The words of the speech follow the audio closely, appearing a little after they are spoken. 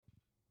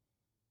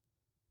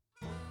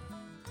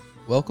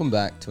Welcome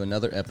back to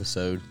another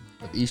episode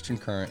of Eastern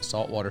Current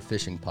Saltwater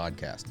Fishing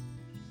Podcast.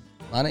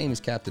 My name is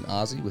Captain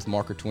Ozzy with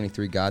Marker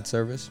 23 Guide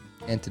Service,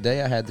 and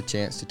today I had the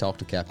chance to talk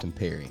to Captain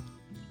Perry.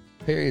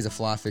 Perry is a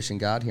fly fishing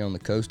guide here on the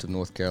coast of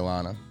North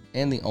Carolina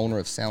and the owner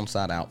of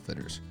Soundside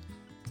Outfitters.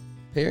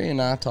 Perry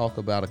and I talk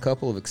about a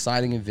couple of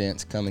exciting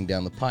events coming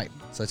down the pipe,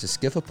 such as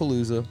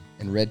Skiffapalooza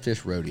and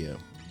REDFISH RODEO.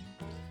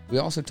 We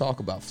also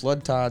talk about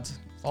flood tides,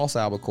 false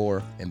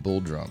albacore, and bull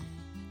drum.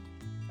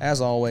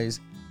 As always,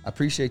 I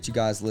appreciate you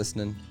guys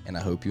listening, and I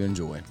hope you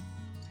enjoy.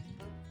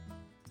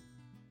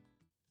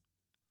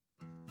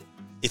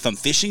 If I'm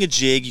fishing a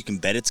jig, you can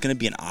bet it's going to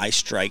be an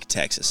iStrike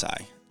Texas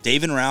eye.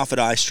 Dave and Ralph at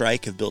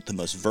iStrike have built the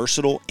most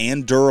versatile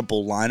and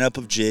durable lineup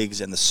of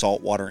jigs in the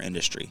saltwater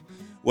industry.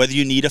 Whether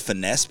you need a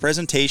finesse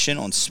presentation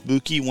on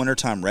spooky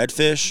wintertime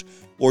redfish,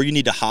 or you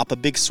need to hop a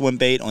big swim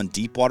bait on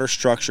deep water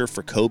structure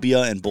for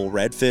cobia and bull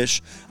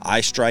redfish,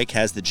 iStrike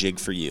has the jig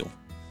for you.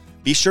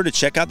 Be sure to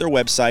check out their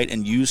website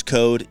and use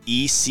code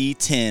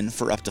EC10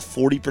 for up to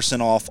 40%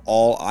 off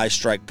all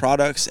iStrike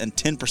products and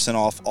 10%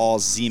 off all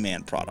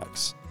Z-Man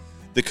products.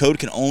 The code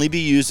can only be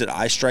used at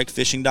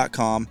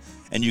iStrikeFishing.com,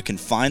 and you can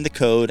find the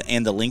code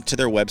and the link to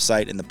their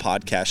website in the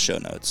podcast show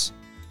notes.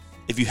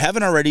 If you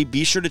haven't already,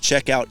 be sure to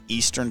check out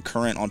Eastern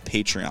Current on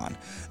Patreon.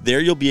 There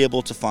you'll be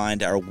able to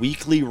find our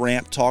weekly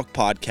Ramp Talk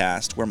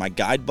podcast where my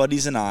guide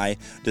buddies and I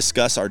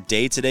discuss our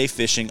day-to-day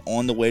fishing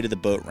on the way to the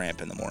boat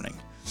ramp in the morning.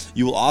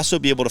 You will also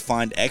be able to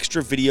find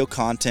extra video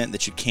content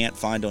that you can't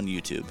find on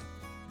YouTube.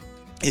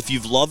 If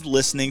you've loved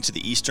listening to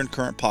the Eastern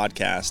Current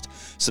podcast,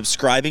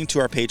 subscribing to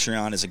our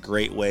Patreon is a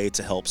great way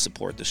to help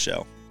support the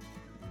show.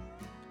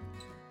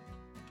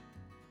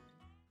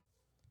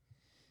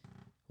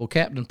 Well,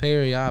 Captain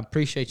Perry, I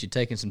appreciate you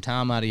taking some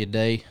time out of your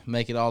day,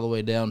 make it all the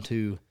way down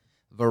to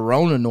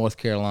Verona, North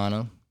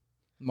Carolina,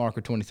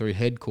 Marker 23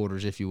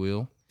 headquarters, if you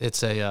will.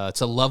 It's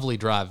a lovely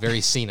drive, very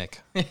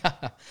scenic.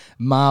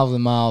 Miles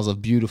and miles of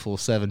beautiful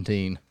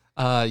 17.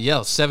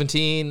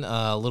 17,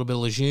 a little bit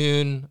of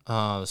Lejeune,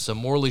 some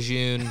more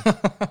Lejeune,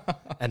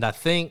 and I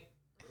think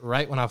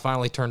right when I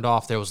finally turned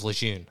off, there was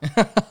Lejeune.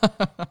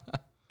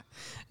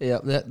 Yeah,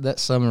 that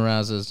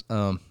summarizes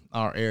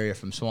our area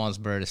from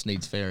Swansboro to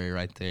Sneads Ferry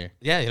right there.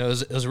 Yeah, it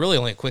was really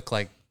only a quick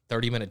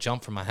 30-minute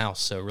jump from my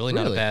house, so really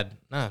not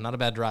a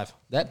bad drive.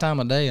 That time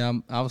of day,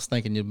 I was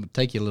thinking it would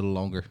take you a little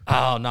longer.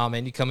 Oh no,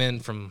 man! You come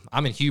in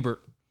I'm in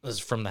Hubert, this is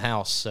from the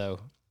house, so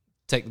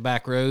take the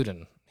back road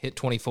and hit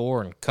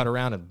 24 and cut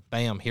around, and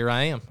bam, here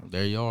I am.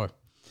 There you are.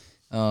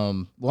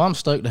 Well, I'm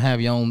stoked to have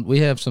you on. We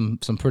have some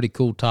pretty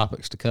cool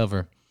topics to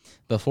cover.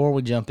 Before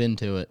we jump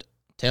into it,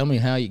 tell me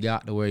how you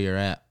got to where you're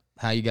at,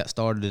 how you got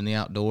started in the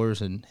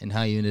outdoors, and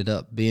how you ended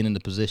up being in the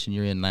position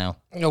you're in now.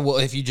 Well,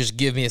 if you just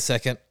give me a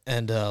second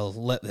and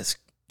let this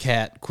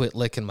cat quit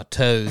licking my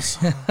toes,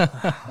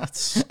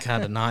 that's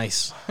kind of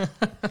nice.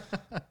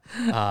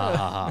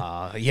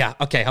 Yeah,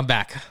 okay, I'm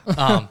back.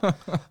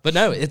 But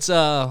no, it's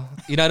I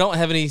don't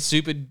have any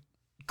stupid,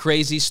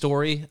 crazy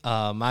story.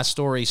 My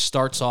story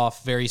starts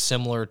off very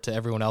similar to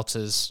everyone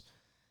else's.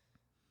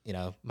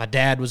 My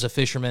dad was a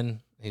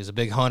fisherman. He was a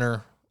big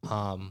hunter.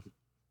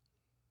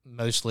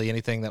 Mostly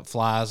anything that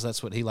flies,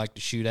 that's what he liked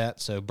to shoot at.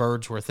 So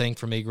birds were a thing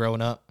for me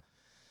growing up.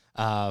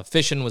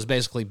 Fishing was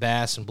basically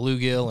bass and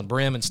bluegill and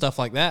brim and stuff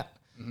like that.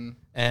 Mm-hmm.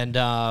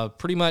 And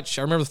pretty much,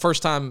 I remember the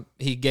first time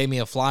he gave me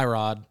a fly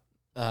rod.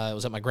 It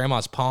was at my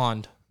grandma's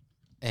pond,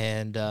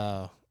 and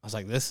I was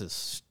like, "This is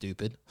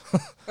stupid,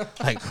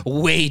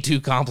 way too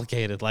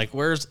complicated.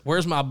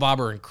 Where's my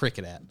bobber and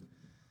cricket at?"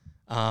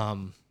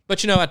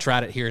 But I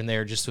tried it here and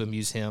there just to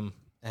amuse him,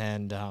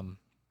 and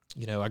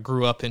I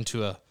grew up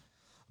into a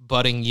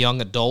budding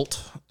young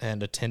adult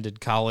and attended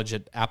college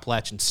at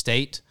Appalachian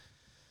State.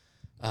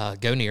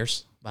 Go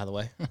Nears, by the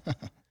way.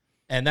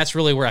 And that's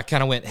really where I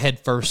kind of went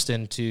headfirst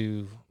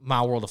into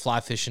my world of fly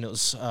fishing. It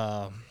was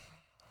I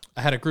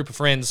had a group of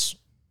friends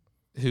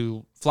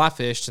who fly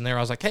fished, and there I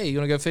was like, "Hey, you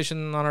want to go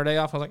fishing on our day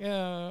off?" I was like,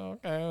 "Yeah,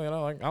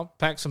 okay, I'll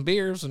pack some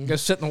beers and go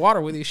sit in the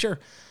water with you, sure."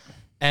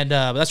 And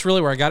that's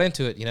really where I got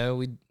into it.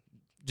 We'd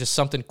just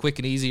something quick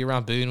and easy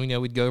around Boone.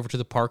 We'd go over to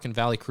the park in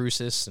Valley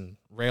Crucis and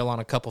rail on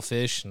a couple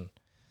fish and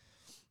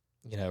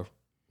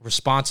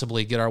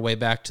responsibly get our way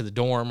back to the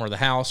dorm or the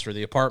house or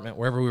the apartment,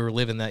 wherever we were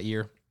living that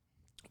year.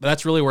 But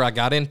that's really where I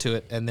got into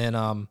it. And then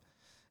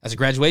as a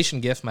graduation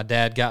gift, my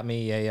dad got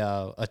me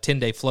a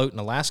 10-day float in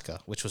Alaska,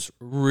 which was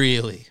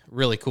really,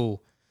 really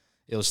cool.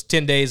 It was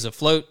 10 days of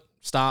float,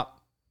 stop,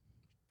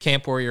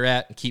 camp where you're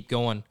at, and keep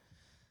going.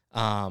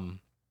 And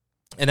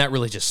that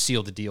really just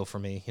sealed the deal for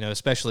me.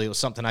 Especially it was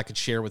something I could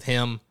share with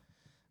him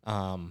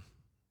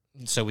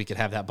so we could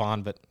have that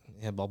bond, but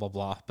yeah, blah, blah,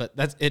 blah. But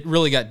it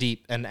really got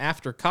deep. And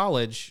after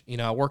college,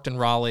 I worked in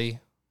Raleigh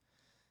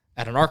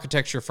at an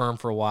architecture firm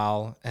for a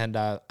while, and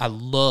I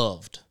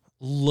loved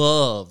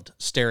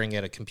staring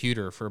at a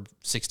computer for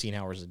 16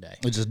 hours a day.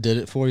 It just did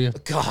it for you?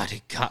 God,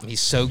 it got me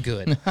so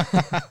good.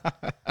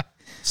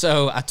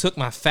 So I took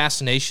my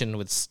fascination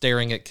with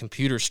staring at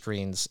computer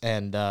screens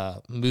and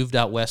moved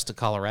out west to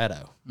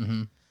Colorado,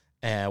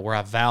 where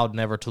I vowed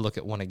never to look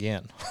at one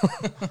again.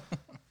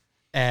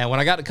 And when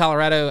I got to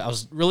Colorado, I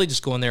was really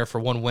just going there for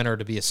one winter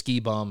to be a ski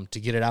bum to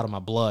get it out of my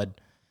blood.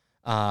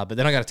 But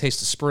then I got a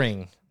taste of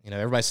spring.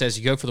 Everybody says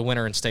you go for the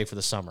winter and stay for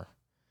the summer.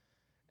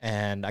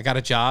 And I got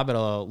a job at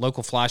a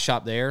local fly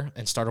shop there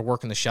and started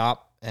working the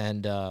shop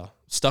and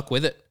stuck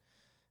with it.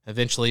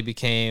 Eventually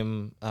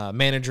became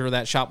manager of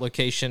that shop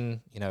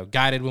location,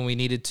 guided when we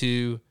needed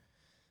to.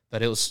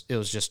 But it was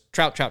just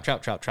trout.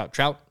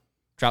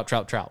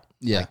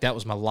 Yeah. Like, that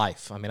was my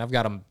life. I mean, I've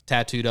got them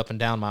tattooed up and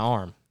down my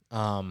arm.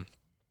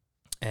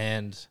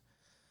 And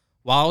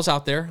while I was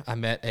out there, I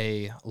met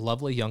a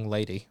lovely young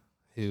lady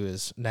who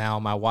is now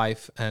my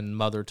wife and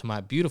mother to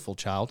my beautiful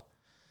child.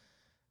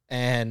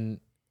 And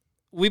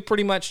we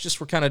pretty much just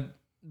were kind of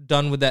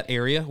done with that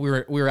area. We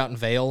were out in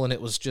Vail, and it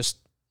was just,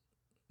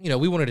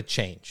 we wanted to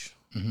change.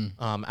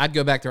 Mm-hmm. I'd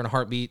go back there in a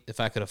heartbeat if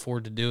I could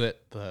afford to do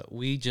it, but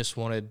we just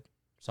wanted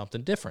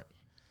something different.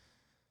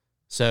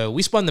 So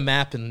we spun the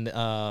map and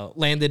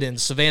landed in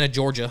Savannah,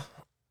 Georgia,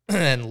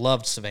 and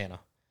loved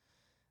Savannah.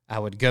 I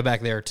would go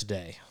back there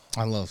today.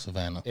 I love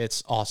Savannah.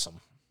 It's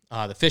awesome.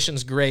 The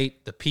fishing's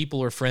great. The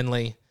people are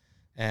friendly.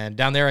 And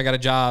down there, I got a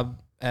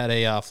job at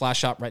a fly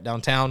shop right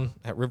downtown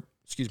at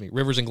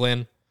Rivers and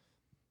Glen.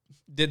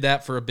 Did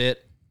that for a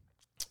bit.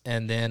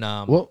 And then...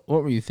 What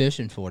were you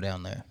fishing for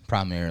down there,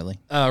 primarily?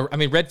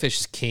 Redfish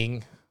is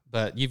king,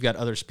 but you've got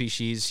other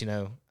species.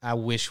 I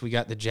wish we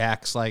got the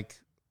jacks like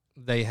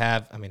they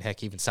have.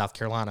 Heck, even South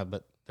Carolina,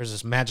 but there's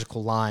this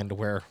magical line to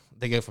where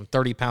they go from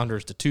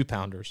 30-pounders to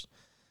 2-pounders.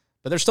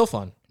 But they're still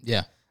fun.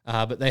 Yeah.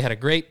 But they had a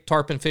great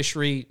tarpon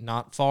fishery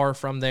not far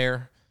from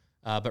there.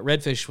 But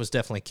redfish was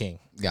definitely king.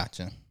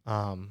 Gotcha.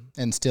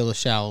 And still a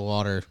shallow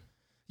water.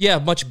 Yeah,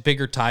 much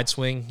bigger tide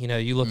swing.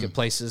 You look at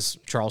places,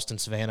 Charleston,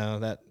 Savannah,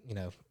 that,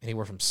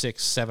 anywhere from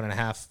 6,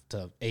 7.5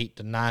 to 8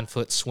 to 9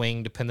 foot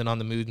swing, depending on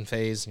the mood and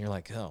phase. And you're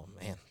like, oh,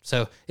 man.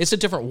 So it's a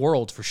different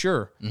world for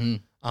sure.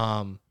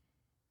 Mm-hmm.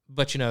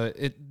 But,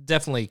 it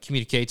definitely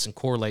communicates and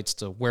correlates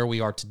to where we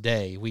are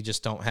today. We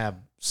just don't have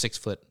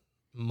 6-foot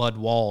mud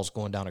walls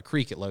going down a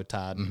creek at low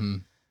tide. Mm-hmm.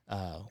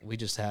 We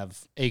just have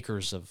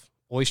acres of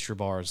oyster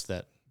bars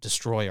that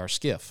destroy our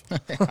skiff.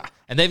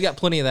 And they've got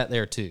plenty of that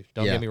there too.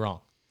 Don't get me wrong.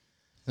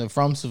 So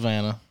from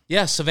Savannah.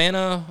 Yeah,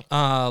 Savannah,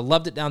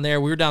 loved it down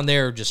there. We were down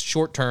there just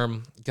short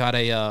term. Got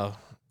a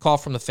call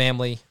from the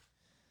family.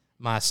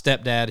 My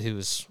stepdad, who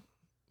was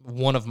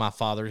one of my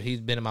fathers,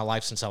 he's been in my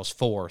life since I was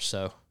 4,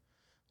 so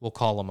we'll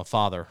call him a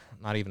father,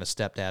 not even a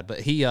stepdad. But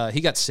he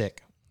got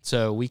sick.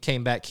 So we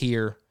came back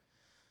here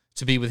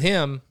to be with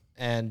him,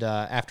 and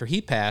after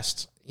he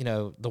passed,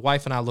 the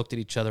wife and I looked at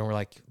each other and we're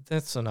like,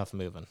 that's enough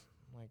moving.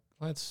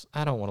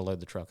 I don't want to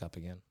load the truck up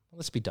again.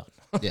 Let's be done.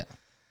 Yeah.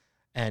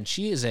 And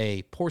she is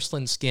a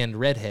porcelain-skinned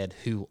redhead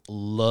who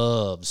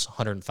loves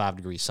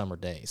 105-degree summer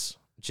days,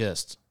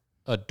 just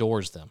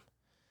adores them.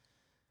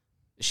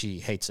 She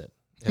hates it,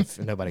 if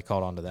nobody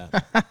caught on to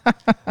that.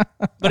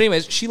 But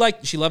anyways, she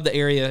loved the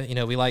area.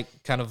 We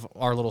like kind of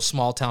our little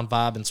small-town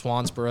vibe in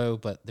Swansboro,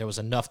 but there was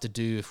enough to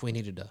do if we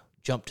needed to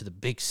jump to the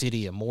big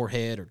city of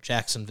Moorhead or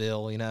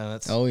Jacksonville.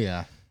 Oh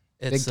yeah,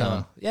 it's big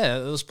time. Yeah,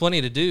 there was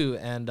plenty to do.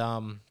 And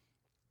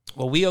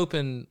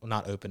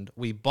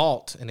we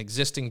bought an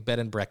existing bed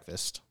and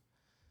breakfast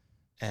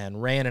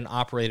and ran and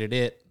operated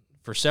it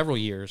for several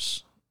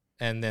years,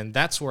 and then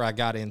that's where I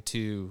got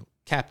into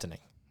captaining.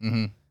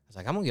 Mm-hmm. I was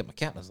like, I'm gonna get my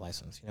captain's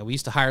license. We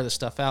used to hire this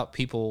stuff out.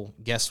 People,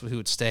 guests who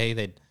would stay,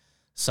 they'd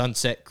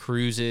sunset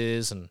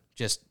cruises and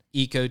just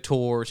eco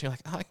tours. You're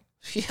like, oh,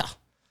 yeah.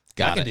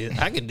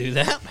 I can do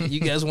that.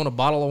 You guys want a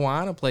bottle of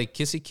wine and play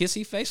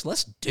kissy face?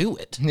 Let's do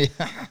it. Yeah.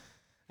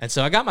 And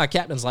so I got my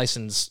captain's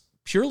license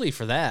purely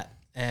for that.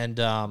 And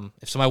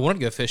if somebody wanted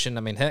to go fishing,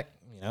 heck,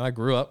 I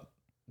grew up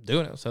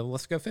doing it, so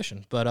let's go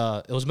fishing.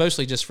 But it was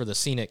mostly just for the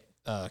scenic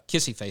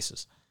kissy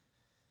faces.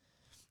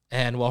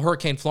 And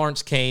Hurricane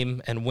Florence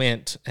came and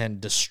went and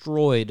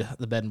destroyed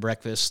the bed and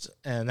breakfast,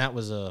 and that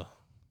was a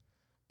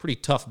pretty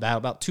tough battle,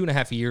 about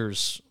 2.5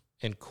 years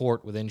in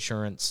court with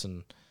insurance,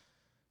 and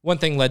one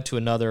thing led to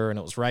another, and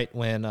it was right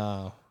when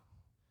my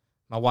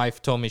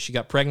wife told me she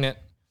got pregnant.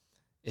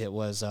 It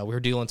was we were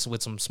dealing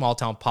with some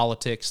small-town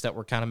politics that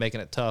were kind of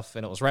making it tough,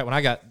 and it was right when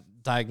I got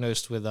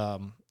diagnosed with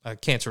a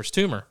cancerous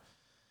tumor.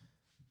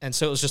 And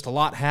so it was just a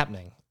lot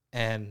happening,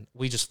 and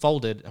we just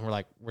folded, and we're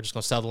like, we're just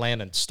going to sell the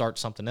land and start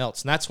something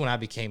else. And that's when I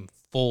became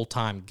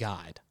full-time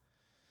guide,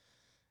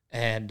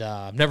 and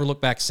I've never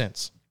looked back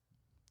since.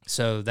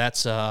 So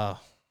that's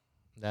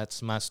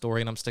my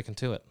story, and I'm sticking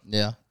to it.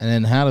 Yeah. And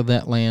then how did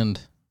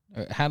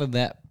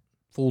that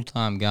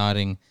full-time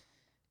guiding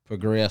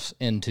progress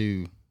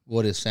into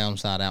what is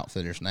Soundside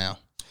Outfitters now?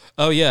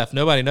 Oh, yeah. If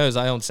nobody knows,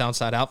 I own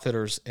Soundside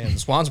Outfitters in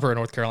Swansboro,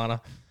 North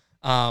Carolina.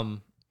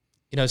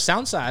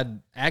 Soundside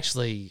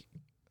actually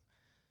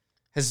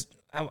has,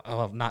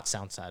 not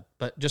Soundside,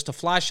 but just a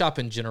fly shop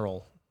in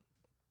general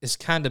has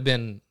kind of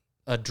been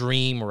a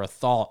dream or a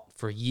thought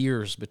for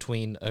years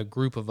between a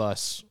group of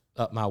us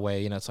up my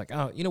way. It's like,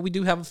 we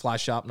do have a fly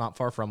shop not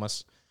far from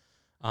us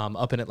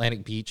up in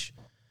Atlantic Beach.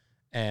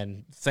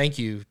 And thank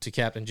you to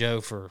Captain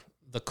Joe for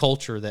the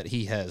culture that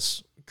he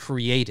has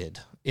created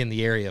in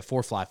the area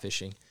for fly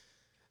fishing.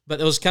 But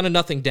there was kind of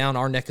nothing down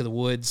our neck of the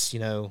woods,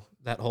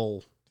 that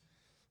whole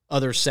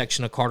other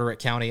section of Carteret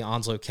County,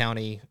 Onslow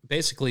County,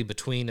 basically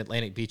between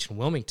Atlantic Beach and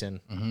Wilmington.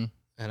 Mm-hmm.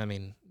 And I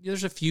mean,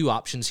 there's a few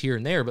options here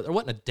and there, but there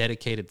wasn't a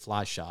dedicated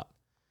fly shop.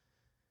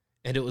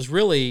 And it was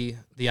really,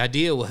 the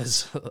idea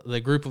was, the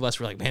group of us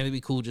were like, man, it'd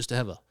be cool just to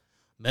have a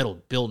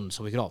metal building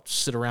so we could all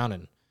sit around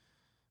and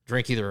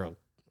drink either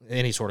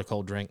any sort of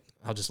cold drink.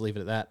 I'll just leave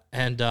it at that.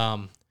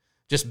 And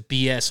just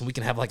BS, and we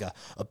can have like a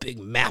big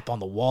map on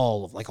the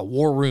wall of like a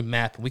war room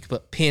map, and we can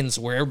put pins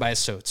where everybody's,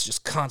 so it's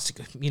just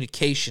constant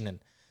communication, and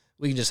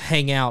we can just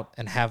hang out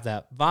and have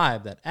that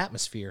vibe, that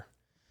atmosphere.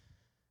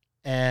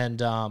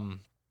 And,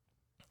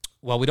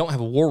 well, we don't have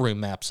a war room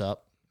maps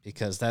up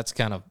because that's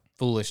kind of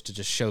foolish to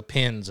just show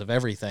pins of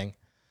everything.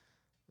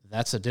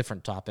 That's a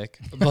different topic.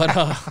 But,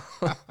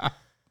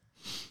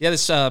 yeah,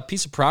 this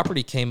piece of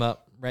property came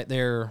up right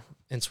there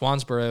in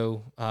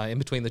Swansboro, in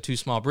between the two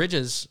small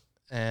bridges,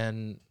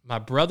 and my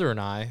brother and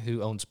I,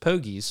 who owns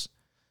Pogies,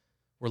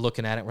 were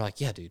looking at it. We're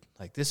like, yeah, dude,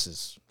 like this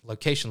is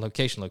location,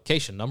 location,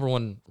 location. Number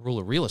one rule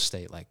of real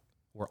estate. Like,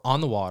 we're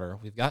on the water.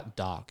 We've got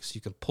docks.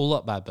 You can pull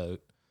up by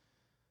boat.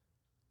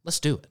 Let's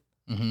do it.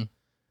 Mm-hmm.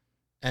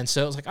 And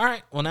so it was like, all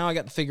right, well, now I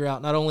got to figure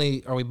out, not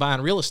only are we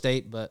buying real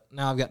estate, but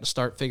now I've got to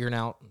start figuring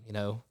out,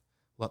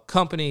 what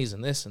companies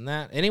and this and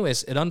that.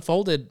 Anyways, it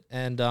unfolded,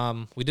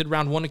 and we did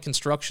round one of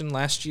construction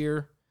last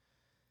year.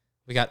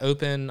 We got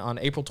open on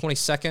April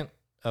 22nd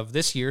of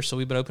this year, so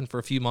we've been open for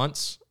a few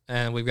months,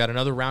 and we've got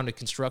another round of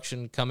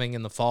construction coming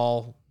in the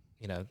fall,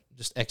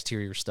 just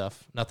exterior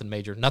stuff, nothing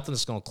major, nothing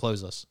that's going to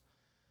close us.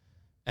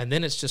 And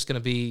then it's just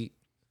going to be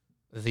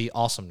the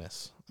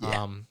awesomeness.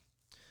 Yeah.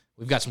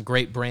 We've got some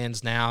great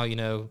brands now,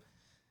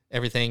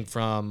 everything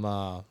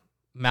from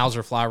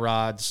Mauser fly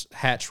rods,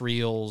 Hatch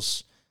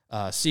reels,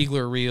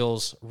 Siegler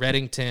reels,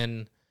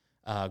 Reddington,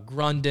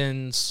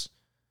 Grundens,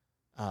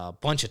 a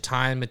bunch of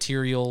Time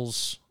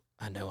materials.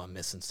 I know I'm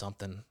missing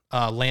something.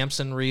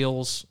 Lamson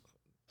reels,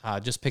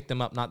 just picked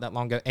them up not that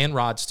long ago, and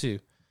rods too.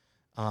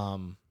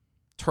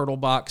 Turtle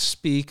box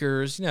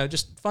speakers,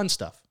 just fun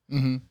stuff.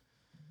 Mm-hmm.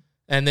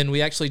 And then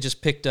we actually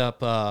just picked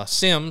up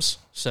Sims,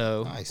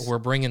 so nice. We're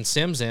bringing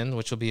Sims in,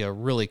 which will be a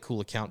really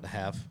cool account to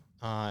have.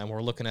 And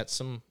we're looking at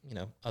some,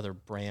 other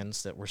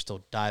brands that we're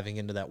still diving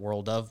into that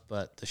world of.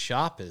 But the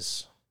shop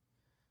is,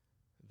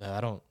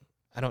 I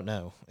don't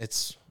know.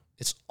 It's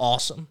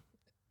awesome,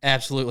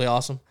 absolutely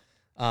awesome.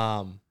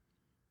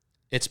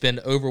 It's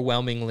been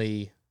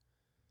overwhelmingly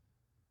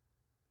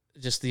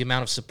just the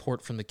amount of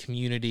support from the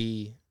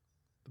community,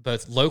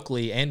 both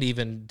locally and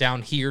even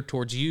down here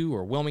towards you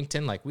or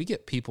Wilmington. Like, we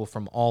get people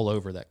from all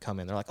over that come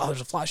in. They're like, oh,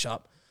 there's a fly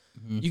shop.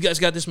 Mm-hmm. You guys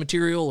got this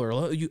material,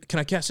 or can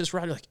I cast this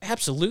rod? You're like,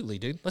 absolutely,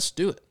 dude. Let's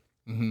do it.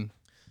 Mm-hmm.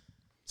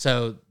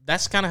 So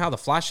that's kind of how the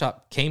fly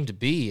shop came to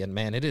be. And,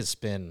 man, it has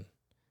been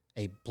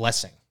a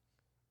blessing.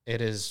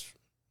 It is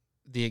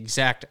the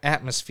exact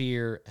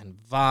atmosphere and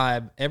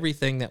vibe,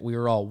 everything that we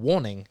were all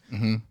wanting,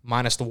 mm-hmm.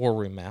 minus the war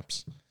room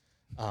maps.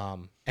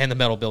 And the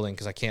metal building,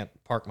 because I can't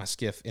park my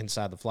skiff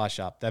inside the fly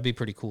shop. That'd be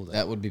pretty cool, though.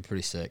 That would be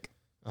pretty sick.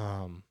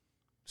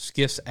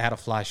 Skiffs at a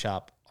fly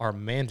shop are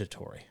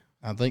mandatory.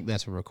 I think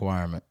that's a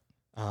requirement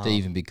to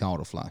even be called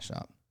a fly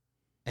shop.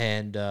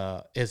 And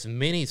as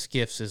many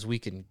skiffs as we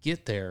can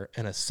get there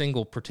in a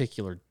single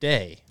particular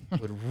day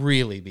would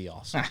really be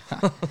awesome.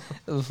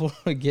 Before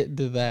we get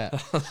to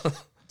that,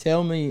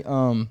 tell me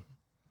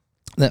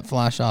that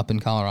fly shop in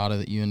Colorado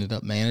that you ended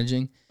up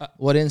managing,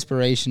 what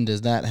inspiration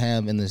does that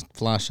have in the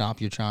fly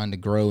shop you're trying to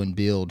grow and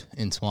build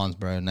in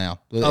Swansboro now?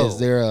 Is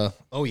there a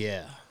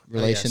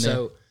relation there?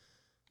 So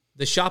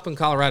the shop in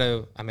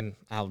Colorado,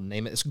 I'll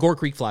name it. It's Gore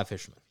Creek Fly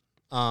Fisherman.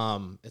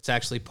 It's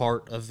actually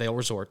part of Vail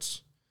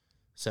Resorts.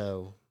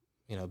 So,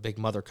 big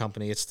mother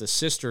company. It's the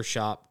sister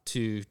shop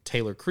to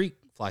Taylor Creek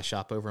Fly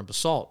Shop over in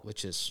Basalt,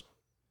 which is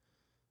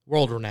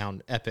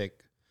world-renowned, epic.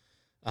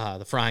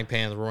 The Frying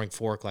Pan, the Roaring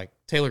Fork, like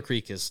Taylor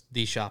Creek is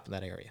the shop in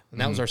that area. And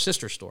that was our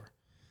sister store.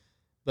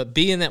 But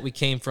being that we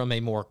came from a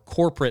more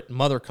corporate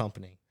mother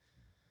company,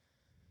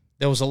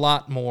 there was a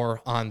lot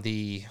more on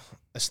the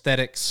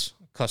aesthetics,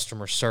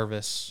 customer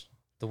service,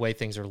 the way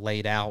things are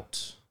laid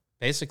out,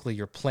 basically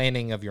your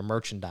planning of your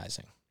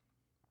merchandising.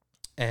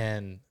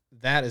 And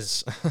that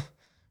is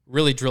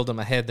really drilled in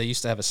my head. They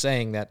used to have a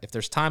saying that if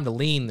there's time to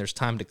lean, there's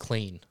time to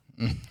clean.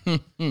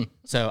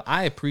 So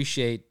I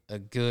appreciate a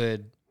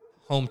good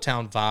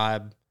hometown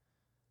vibe,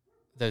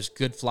 those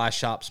good fly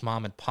shops,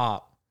 mom and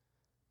pop.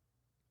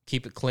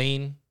 Keep it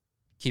clean,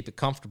 keep it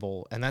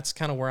comfortable, and that's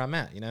kind of where I'm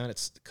at, and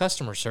it's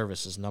customer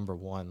service is number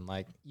one.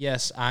 Like,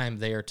 yes, I am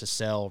there to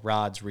sell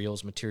rods,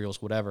 reels,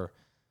 materials, whatever,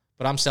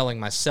 but I'm selling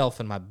myself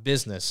and my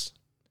business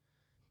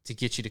to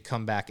get you to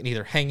come back and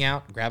either hang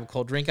out, grab a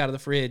cold drink out of the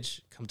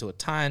fridge, come to a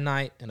tie-in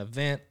night, an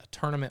event, a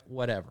tournament,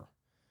 whatever.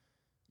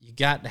 You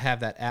got to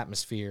have that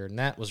atmosphere, and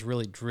that was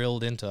really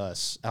drilled into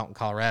us out in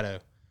Colorado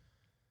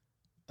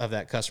of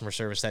that customer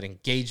service, that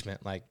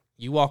engagement. Like,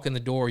 you walk in the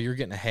door, you're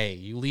getting a hey.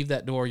 You leave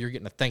that door, you're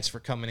getting a thanks for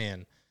coming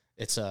in.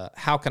 It's a,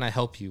 how can I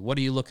help you? What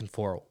are you looking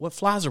for? What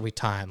flies are we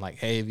tying? Like,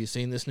 hey, have you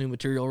seen this new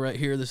material right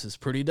here? This is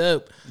pretty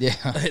dope. Yeah.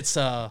 It's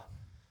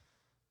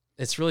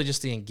it's really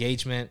just the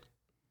engagement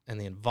and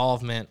the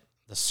involvement,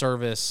 the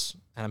service,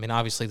 and I mean,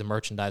 obviously the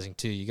merchandising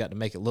too. You got to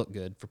make it look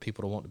good for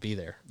people to want to be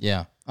there.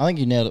 Yeah. I think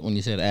you nailed it when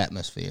you said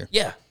atmosphere.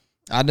 Yeah.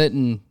 I've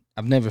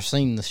never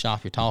seen the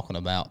shop you're talking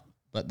about,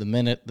 but the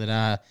minute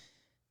that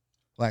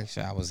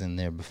actually I was in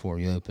there before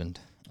you opened.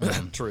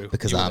 True.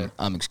 Because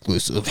I'm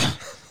exclusive.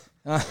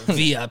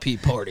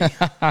 VIP party.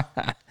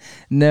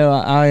 No,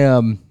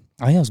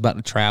 I was about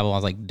to travel. I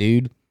was like,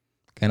 dude,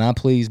 can I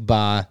please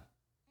buy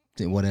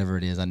whatever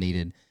it is I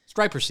needed?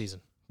 Striper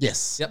season.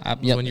 Yes. Yep.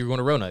 Yep. When you were going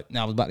to Roanoke.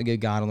 I was about to get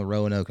guide on the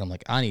Roanoke. I'm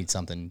like, I need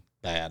something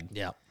bad.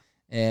 Yeah.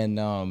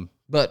 And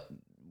but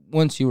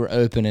once you were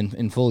open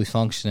and fully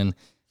functioning,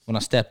 when I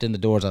stepped in the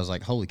doors, I was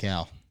like, holy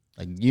cow.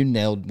 Like, you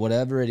nailed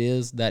whatever it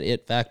is, that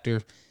it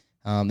factor,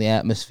 the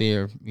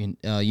atmosphere,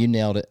 you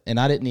nailed it. And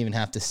I didn't even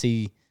have to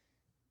see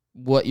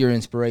what your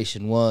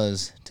inspiration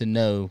was to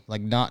know,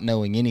 like, not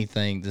knowing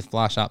anything, the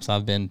fly shops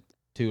I've been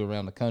to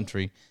around the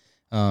country,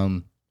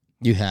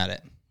 you had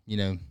it. You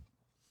know,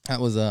 that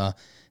was, it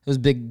was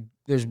big,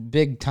 there's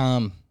big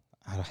time,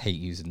 I hate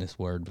using this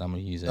word, but I'm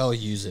going to use it. Oh,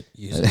 use it.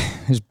 Use it.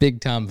 There's big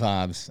time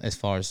vibes as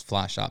far as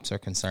fly shops are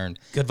concerned.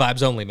 Good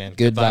vibes only, man.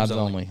 Good vibes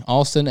only.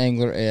 Austin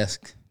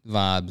Angler-esque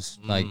vibes.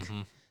 Like,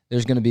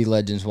 there's going to be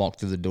legends walk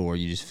through the door.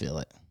 You just feel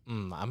it.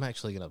 I'm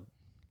actually going to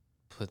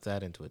put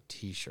that into a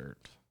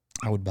T-shirt.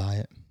 I would buy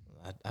it.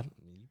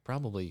 You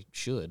probably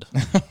should.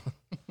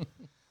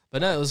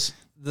 But no, it was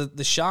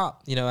the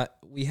shop. You know,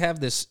 we have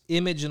this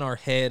image in our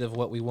head of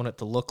what we want it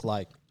to look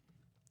like.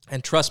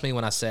 And trust me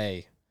when I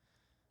say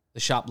the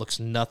shop looks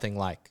nothing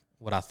like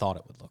what I thought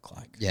it would look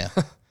like. Yeah.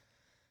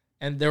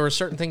 And there were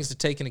certain things to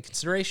take into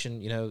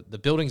consideration. You know, the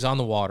building's on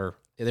the water.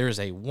 There is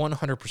a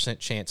 100%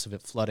 chance of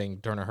it flooding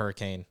during a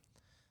hurricane.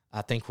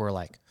 I think we're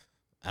like,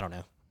 I don't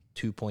know,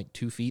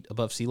 2.2 feet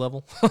above sea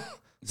level.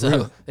 So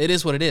Really? It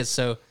is what it is.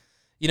 So,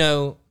 you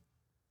know,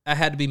 I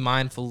had to be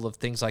mindful of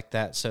things like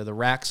that. So the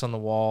racks on the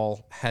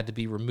wall had to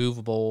be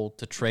removable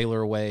to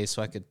trailer away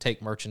so I could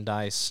take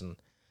merchandise and,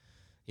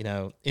 you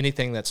know,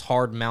 anything that's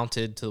hard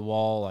mounted to the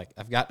wall. Like,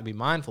 I've got to be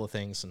mindful of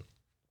things. And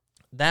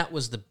that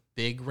was the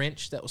big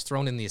wrench that was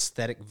thrown in the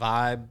aesthetic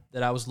vibe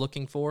that I was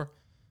looking for.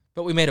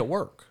 But we made it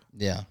work.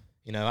 Yeah.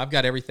 You know, I've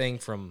got everything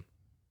from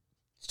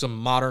some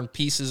modern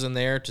pieces in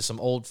there to some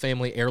old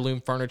family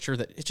heirloom furniture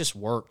that it just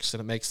works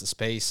and it makes the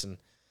space. And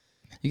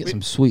You get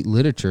some sweet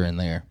literature in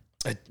there.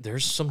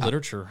 There's some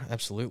literature,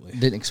 absolutely.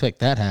 Didn't expect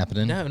that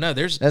happening. No,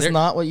 That's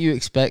not what you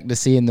expect to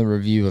see in the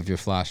review of your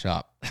fly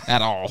shop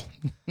at all.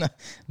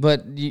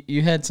 But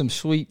you had some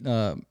sweet,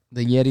 the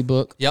Yeti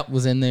book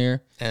was in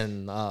there.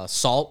 And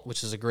Salt,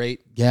 which is a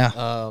great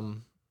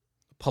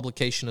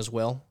publication as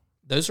well.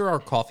 Those are our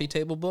coffee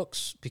table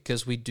books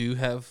because we do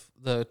have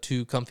the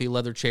 2 comfy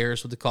leather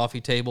chairs with the coffee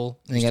table.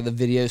 And you got the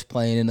videos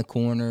playing in the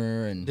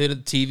corner. And the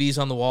TVs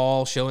on the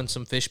wall showing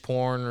some fish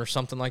porn or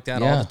something like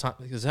that all the time.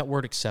 Is that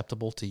word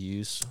acceptable to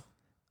use?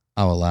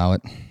 I'll allow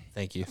it.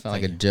 Thank you. I feel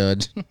like a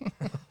judge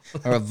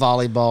or a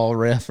volleyball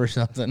ref or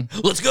something.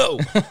 Let's go.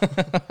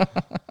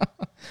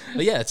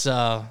 But yeah, it's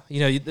you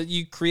know,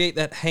 you create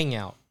that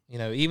hangout. You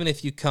know, even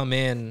if you come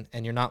in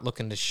and you're not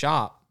looking to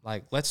shop,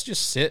 like, let's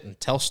just sit and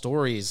tell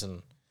stories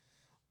and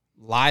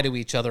lie to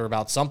each other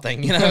about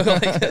something. You know,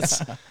 like,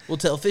 we'll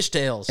tell fish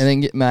tales and then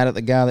get mad at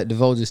the guy that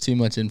divulges too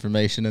much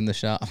information in the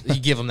shop. You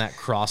give them that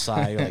cross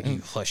eye. You're like, you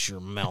hush your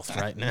mouth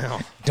right now.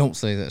 Don't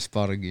say that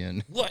spot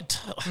again.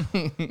 What?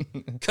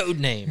 Code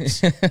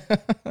names.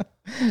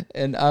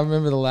 And I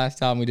remember the last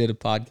time we did a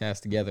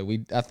podcast together,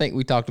 I think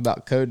we talked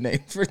about code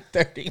names for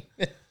 30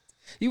 minutes.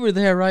 You were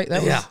there, right?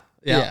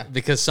 Yeah.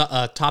 Because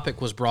a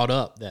topic was brought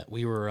up that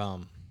we were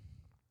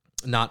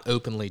not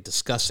openly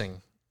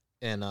discussing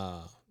in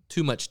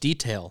too much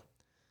detail.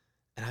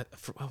 And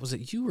what was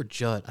it? You or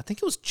Judd? I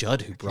think it was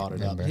Judd who brought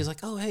it up. He's like,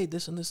 oh, hey,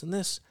 this and this and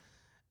this.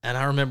 And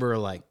I remember,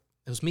 like,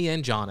 it was me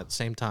and John at the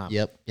same time.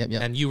 Yep.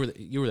 And you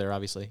were there,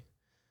 obviously.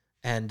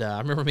 And I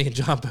remember me and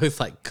John both,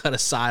 like, cut a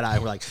side eye.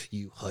 We're like,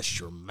 you hush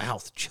your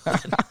mouth, John.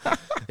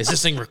 Is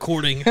this thing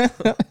recording?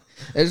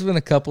 There's been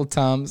a couple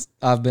times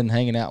I've been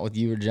hanging out with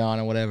you or John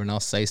or whatever, and I'll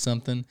say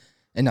something,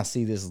 and I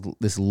see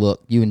this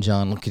look. You and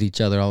John look at each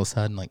other all of a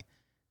sudden, like,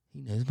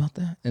 he knows about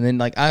that? And then,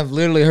 like, I've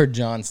literally heard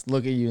John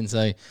look at you and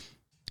say,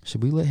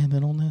 should we let him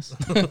in on this?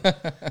 Well,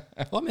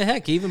 I mean,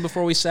 heck, even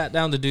before we sat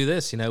down to do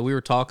this, you know, we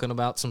were talking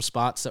about some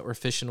spots that were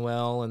fishing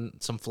well and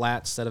some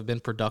flats that have been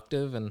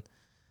productive. And,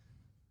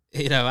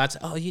 you know, I'd say,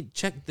 oh, you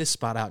check this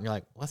spot out. And you're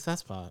like, what's that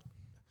spot?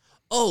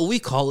 Oh, we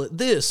call it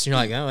this. And you're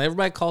like, oh,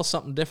 everybody calls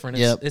something different.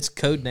 It's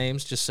code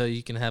names just so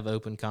you can have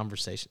open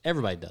conversation.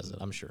 Everybody does it,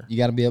 I'm sure. You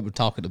got to be able to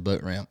talk at the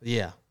boat ramp.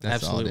 Yeah,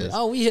 that's absolutely. All it is.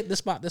 Oh, we hit this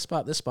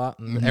spot.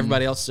 And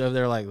everybody else is over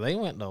there like, they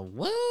went to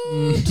what?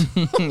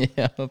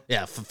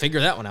 Yeah,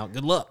 figure that one out.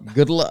 Good luck.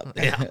 Good luck.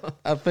 Yeah.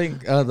 I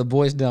think the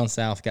boys down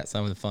south got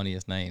some of the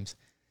funniest names.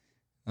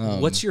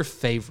 What's your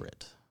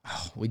favorite?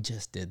 Oh, we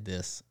just did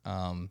this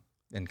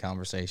in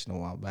conversation a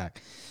while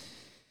back.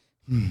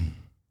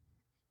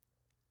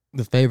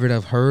 The favorite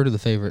I've heard, or the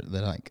favorite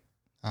that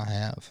I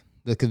have?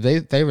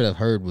 The favorite I've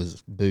heard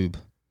was Boob.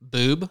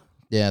 Boob?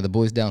 Yeah, the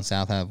boys down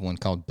south have one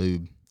called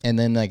Boob, and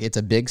then like it's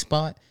a big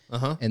spot,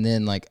 Uh-huh. and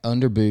then like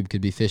under boob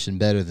could be fishing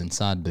better than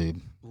side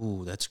boob.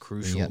 Ooh, that's You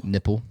crucial. got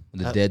nipple,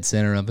 the dead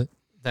center of it.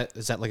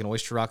 Is that like an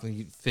oyster rock and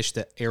you fish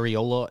the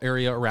areola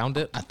area around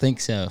it? I think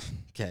so.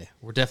 Okay,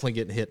 we're definitely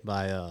getting hit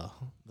by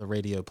the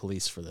radio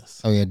police for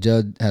this. Oh yeah,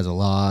 Judd has a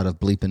lot of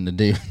bleeping to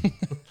do.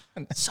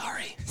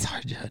 Sorry,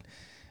 Judd.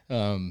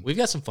 we've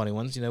got some funny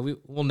ones. You know,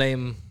 we'll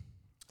name,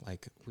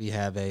 like, we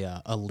have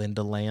a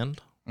Linda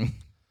Land. We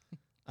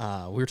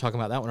were talking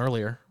about that one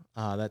earlier.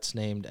 That's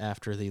named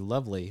after the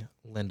lovely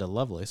Linda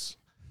Lovelace.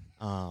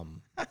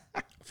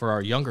 For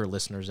our younger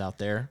listeners out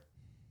there,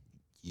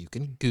 you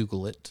can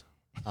Google it.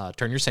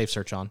 Turn your safe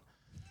search on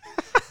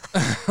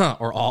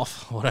or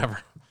off,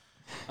 whatever.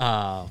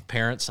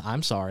 Parents,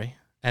 I'm sorry.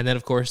 And then,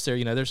 of course,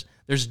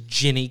 there's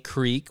Jenny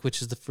Creek,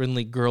 which is the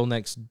friendly girl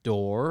next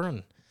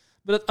door.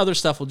 But other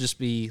stuff will just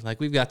be, like,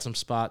 we've got some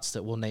spots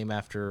that we'll name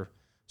after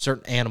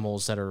certain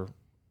animals that are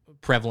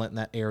prevalent in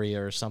that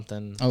area or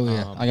something. Oh,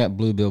 yeah. I got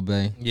Bluebill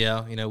Bay.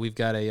 Yeah, we've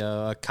got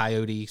a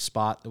coyote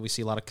spot that we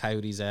see a lot of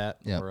coyotes at.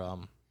 Yep. Or, I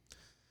don't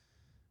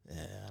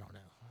know.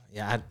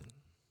 Yeah,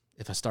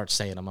 if I start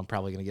saying them, I'm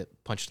probably going to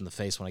get punched in the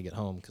face when I get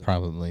home.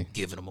 Probably.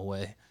 Giving them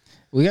away.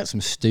 We got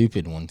some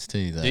stupid ones,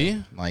 too, though. Do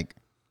you? Like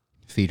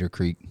Feeder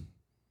Creek.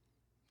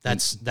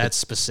 That's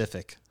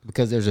specific.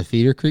 Because there's a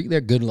Feeder Creek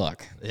there, good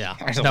luck. Yeah.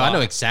 There's a No, I lot.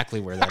 know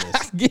exactly where that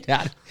is. Get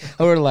out.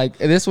 Or like,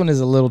 this one is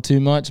a little too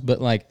much,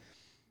 but like,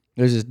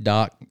 there's this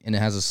dock, and it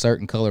has a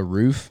certain color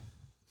roof,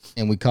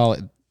 and we call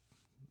it,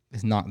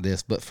 it's not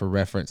this, but for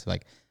reference,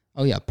 like,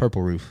 oh yeah,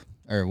 purple roof,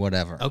 or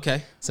whatever.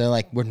 Okay. So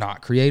like, we're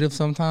not creative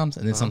sometimes,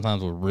 and then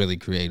sometimes we're really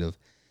creative.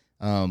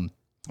 One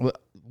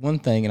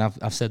thing, and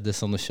I've said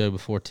this on the show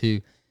before too,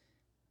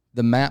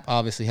 the map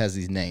obviously has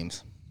these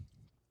names.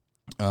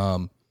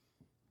 Trying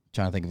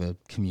to think of a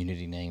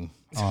community name.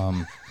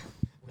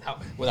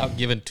 Without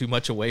giving too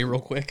much away real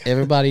quick.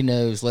 Everybody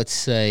knows, let's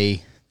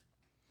say,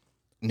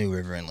 New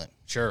River Inlet.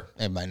 Sure.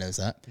 Everybody knows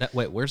that.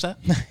 Wait, where's that?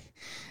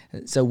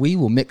 So we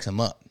will mix them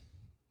up.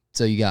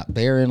 So you got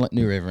Bear Inlet,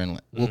 New River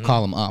Inlet. We'll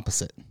call them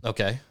opposite.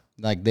 Okay.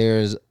 Like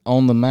there's,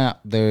 on the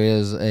map, there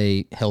is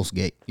a Hell's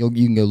Gate. You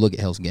can go look at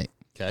Hell's Gate.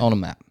 Okay. On a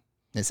map.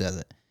 It says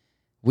it.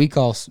 We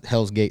call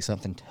Hell's Gate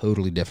something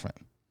totally different.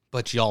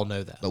 But y'all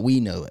know that. But we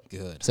know it.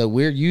 Good. So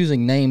we're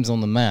using names on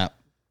the map.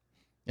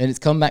 And it's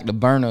come back to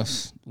burn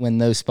us when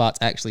those spots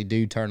actually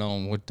do turn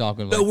on. We're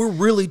talking about. No, we're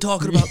really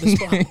talking about this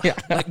spot. Yeah.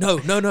 Like, no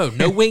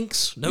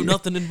winks, no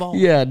nothing involved.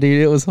 Yeah,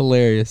 dude, it was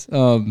hilarious.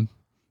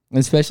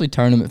 Especially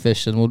tournament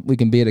fishing. We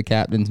can be at a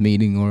captain's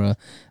meeting or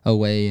a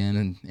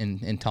weigh-in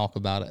and talk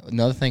about it.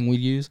 Another thing we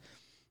use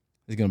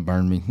is going to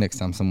burn me next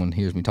time someone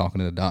hears me talking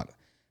to the doc.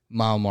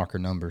 Mile marker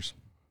numbers.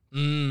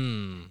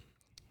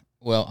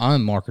 Well,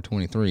 I'm marker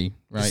 23,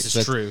 right? This is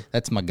So true.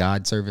 That's my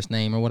guide service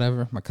name or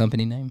whatever, my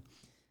company name.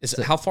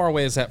 How far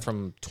away is that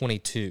from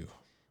 22?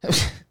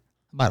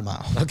 About a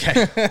mile.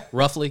 Okay.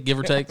 Roughly, give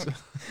or take.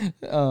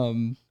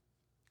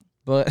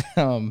 But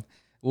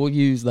we'll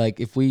use, like,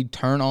 if we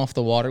turn off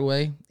the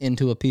waterway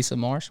into a piece of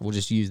marsh, we'll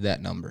just use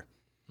that number.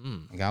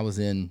 Like I was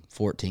in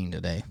 14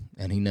 today,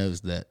 and he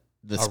knows that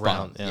the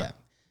spot,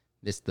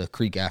 it's the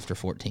creek after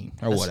 14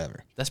 or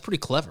whatever. That's pretty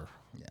clever.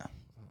 Yeah.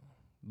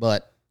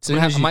 But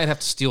I might have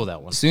to steal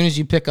that one. as soon as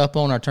you pick up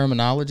on our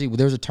terminology,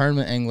 there's a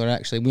tournament angler,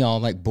 actually, we all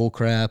like bull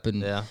crap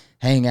and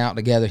hang out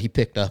together. He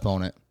picked up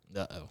on it.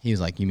 Uh-oh. He was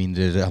like, you mean,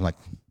 I'm like,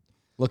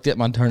 looked at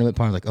my tournament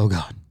partner, like, oh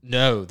God.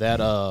 No, that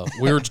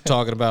we were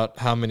talking about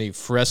how many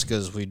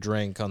frescas we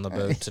drank on the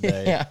boat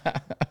today.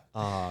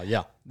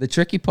 Yeah. The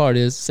tricky part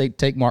is, say,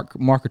 take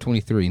marker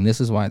 23, and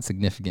this is why it's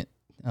significant.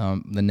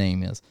 The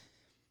name is.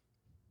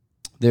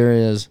 There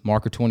is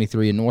marker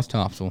 23 in North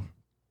Topsail,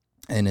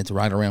 and it's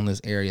right around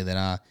this area that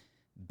I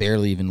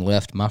barely even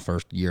left my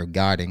first year of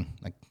guiding.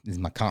 Like, this is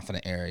my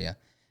confident area.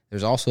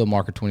 There's also a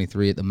marker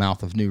 23 at the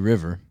mouth of New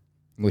River,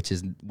 which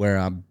is where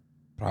I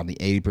probably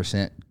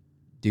 80%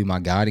 do my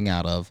guiding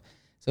out of.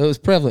 So it was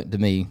prevalent to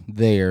me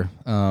there.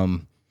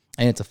 And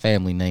it's a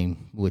family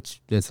name,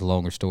 which it's a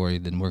longer story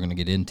than we're going to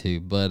get into.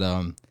 But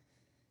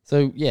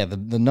so, yeah,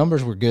 the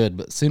numbers were good.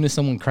 But as soon as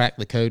someone cracked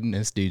the code, and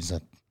this dude's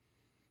a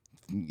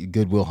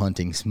Goodwill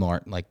Hunting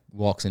smart, like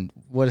walks in,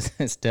 what is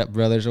that, Step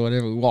Brothers or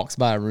whatever, walks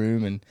by a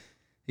room and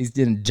he's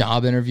doing a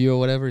job interview or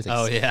whatever. He's like,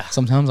 Oh, yeah.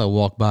 Sometimes I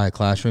walk by a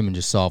classroom and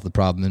just solve the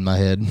problem in my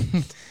head.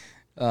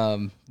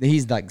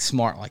 He's like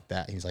smart like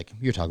that. He's like,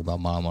 you're talking about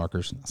mile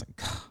markers. And I was like,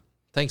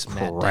 Thanks,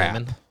 Matt crap.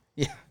 Damon.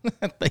 Yeah,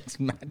 thanks,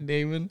 Matt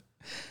Damon.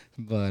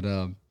 But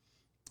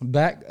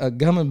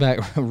coming back,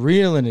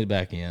 reeling it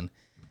back in,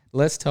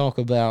 let's talk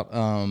about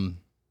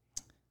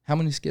how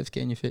many skiffs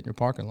can you fit in your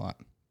parking lot,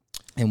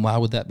 and why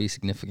would that be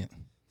significant?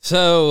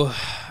 So,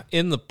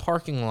 in the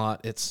parking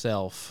lot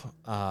itself,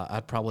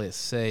 I'd probably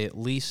say at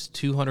least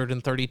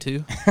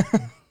 232.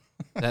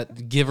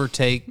 That give or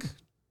take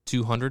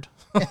 200.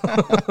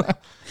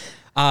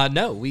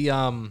 No, we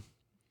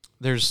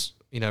there's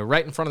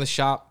right in front of the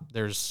shop.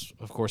 There's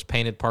of course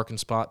painted parking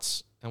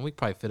spots, and we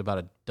probably fit about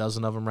a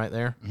dozen of them right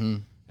there. Mm-hmm.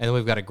 And then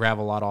we've got a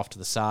gravel lot off to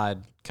the side,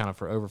 kind of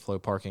for overflow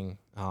parking,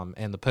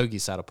 and the pogey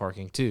side of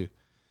parking too.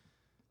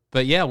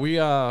 But yeah, we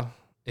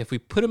if we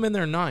put them in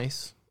there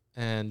nice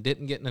and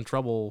didn't get in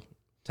trouble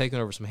taking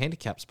over some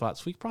handicap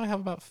spots, we could probably have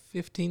about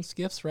 15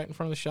 skiffs right in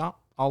front of the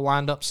shop, all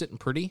lined up, sitting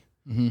pretty.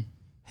 Mm-hmm.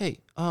 Hey,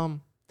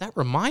 that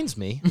reminds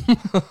me,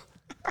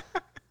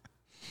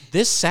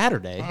 this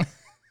Saturday,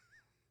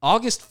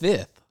 August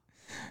 5th,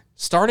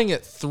 starting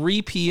at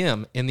 3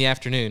 p.m. in the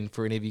afternoon,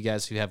 for any of you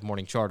guys who have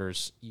morning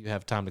charters, you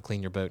have time to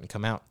clean your boat and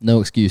come out. No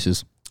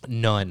excuses.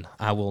 None.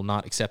 I will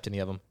not accept any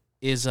of them.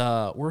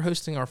 We're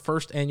hosting our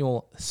first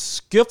annual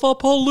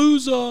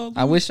Skiffapalooza.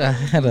 I wish I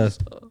had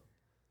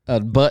a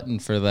button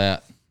for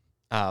that.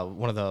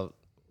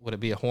 Would it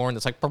be a horn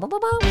that's like, yeah,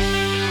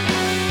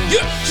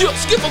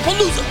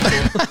 Skiffapalooza.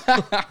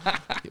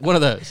 One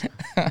of those.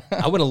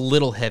 I went a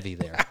little heavy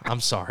there. I'm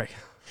sorry.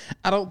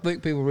 I don't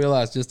think people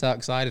realize just how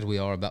excited we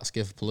are about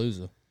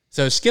Skiffapalooza.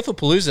 So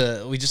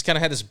Skiffapalooza, we just kind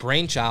of had this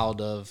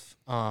brainchild of,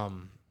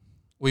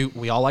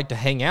 we all like to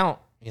hang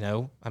out. You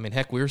know, I mean,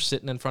 heck, we were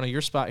sitting in front of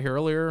your spot here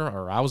earlier,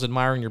 or I was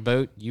admiring your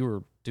boat. You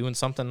were doing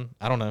something.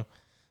 I don't know.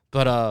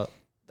 But,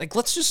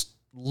 let's just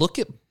look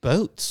at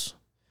boats.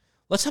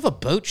 Let's have a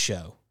boat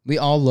show. We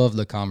all love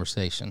the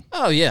conversation.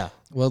 Oh, yeah.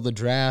 Well, the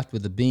draft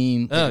with the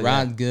beam, it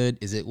rides good.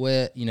 Is it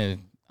wet? You know,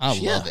 I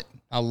love it.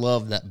 I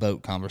love that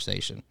boat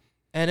conversation.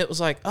 And it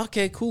was like,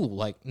 okay, cool.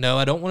 Like, no,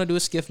 I don't want to do a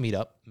skiff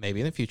meetup. Maybe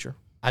in the future.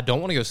 I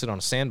don't want to go sit on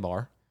a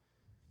sandbar.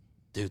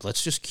 Dude,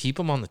 let's just keep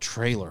them on the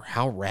trailer.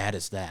 How rad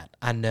is that?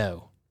 I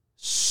know.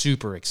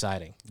 Super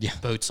exciting. Yeah.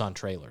 Boats on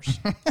trailers.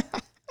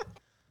 But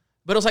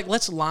it was like,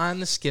 let's line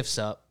the skiffs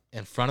up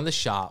in front of the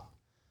shop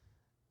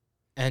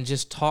and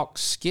just talk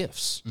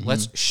skiffs. Mm-hmm.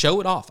 Let's show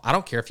it off. I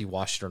don't care if you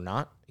wash it or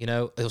not. You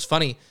know, it was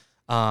funny.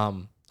 I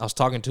was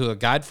talking to a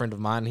guide friend of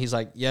mine, and he's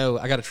like, yo,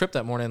 I got a trip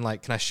that morning.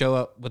 Like, can I show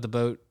up with the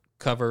boat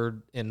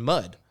covered in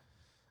mud?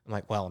 I'm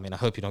like, well, I mean, I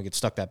hope you don't get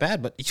stuck that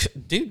bad. But,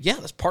 dude, yeah,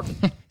 that's part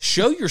of it.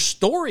 Show your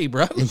story,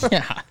 bro.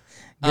 Yeah.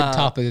 Good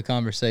topic of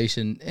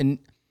conversation. And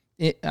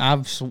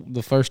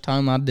the first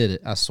time I did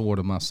it, I swore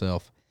to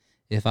myself,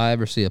 if I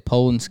ever see a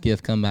Poland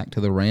skiff come back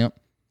to the ramp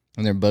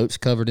and their boat's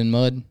covered in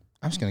mud,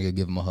 I'm just going to go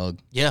give them a hug.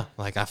 Yeah,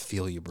 like, I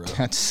feel you, bro.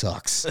 That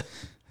sucks.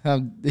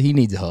 He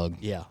needs a hug.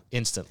 Yeah,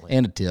 instantly.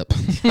 And a tip.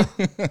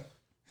 That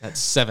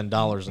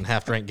 $7 and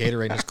half-drink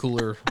Gatorade in his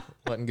cooler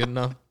wasn't good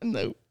enough?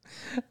 No.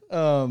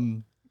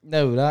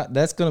 No,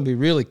 that's going to be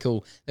really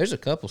cool. There's a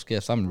couple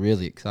skiffs I'm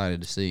really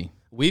excited to see.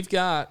 We've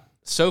got,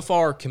 so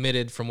far,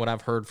 committed from what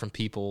I've heard from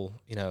people.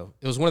 You know,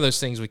 it was one of those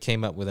things we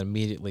came up with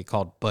immediately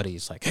called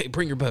buddies. Like, hey,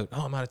 bring your boat.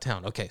 Oh, I'm out of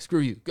town. Okay, screw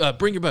you.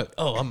 Bring your boat.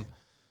 Oh,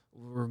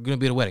 we're going to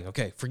be at a wedding.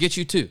 Okay, forget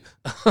you too.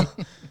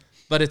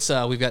 But it's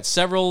we've got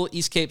several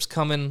East Capes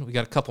coming. We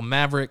got a couple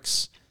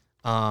Mavericks.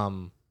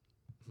 I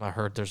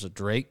heard there's a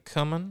Drake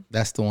coming.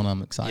 That's the one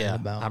I'm excited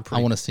about. I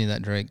want to see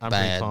that Drake. I'm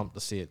pretty pumped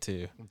to see it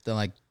too. The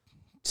like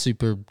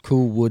super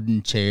cool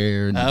wooden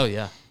chair. And oh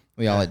yeah.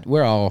 We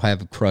all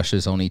have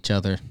crushes on each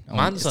other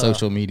on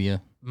social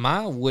media.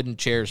 My wooden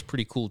chair is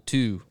pretty cool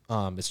too.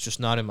 It's just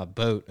not in my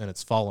boat and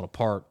it's falling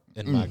apart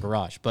in my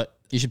garage. But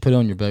you should put it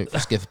on your boat for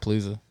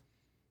Skiffapalooza.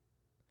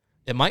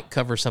 It might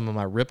cover some of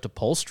my ripped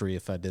upholstery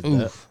if I did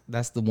that.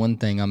 That's the one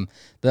thing.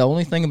 The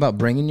only thing about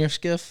bringing your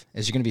skiff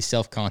is you're going to be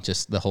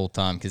self-conscious the whole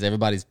time because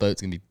everybody's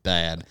boat's going to be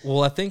bad.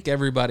 Well, I think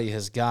everybody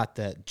has got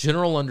that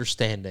general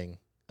understanding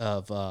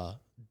of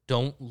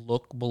don't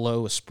look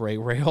below a spray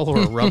rail or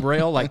a rub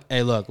rail. Like,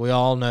 hey, look, we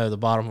all know the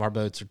bottom of our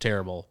boats are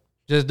terrible.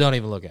 Just don't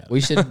even look at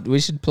it. We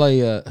should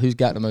play who's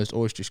got the most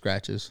oyster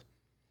scratches.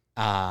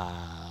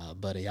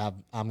 Buddy,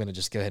 I'm going to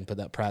just go ahead and put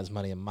that prize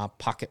money in my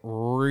pocket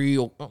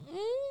real.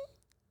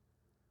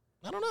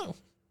 I don't know.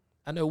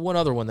 I know one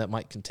other one that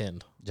might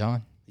contend.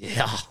 John?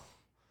 Yeah.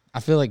 I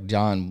feel like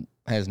John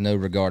has no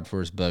regard for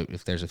his boat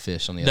if there's a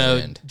fish on the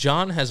other end.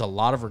 John has a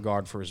lot of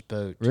regard for his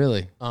boat.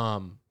 Really?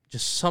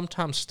 Just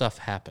sometimes stuff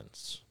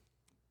happens,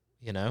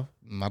 you know?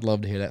 I'd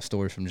love to hear that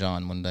story from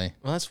John one day.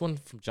 Well, that's one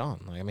from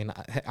John. Like, I mean,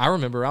 I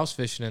remember I was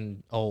fishing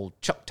in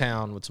old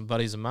Chucktown with some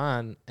buddies of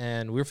mine,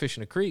 and we were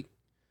fishing a creek,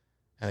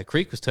 and the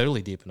creek was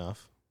totally deep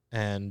enough,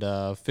 and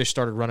fish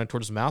started running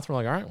towards the mouth. We're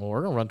like, all right, well,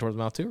 we're going to run towards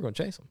the mouth too. We're going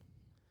to chase them.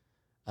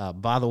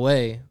 By the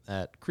way,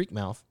 that creek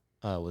mouth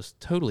was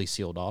totally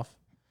sealed off,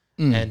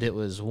 and it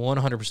was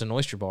 100%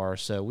 oyster bar,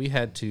 so we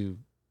had to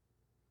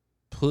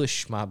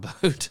push my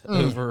boat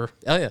over.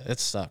 Oh, yeah, it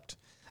sucked.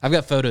 I've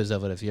got photos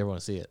of it if you ever want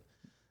to see it,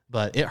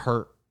 but it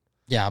hurt.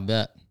 Yeah, I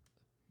bet.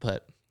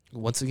 But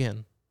once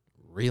again,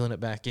 reeling it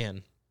back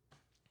in.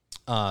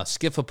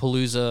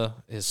 Skiffapalooza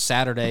is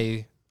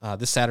Saturday,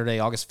 this Saturday,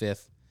 August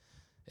 5th.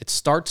 It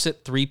starts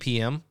at 3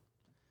 p.m.,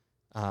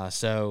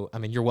 so, I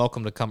mean, you're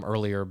welcome to come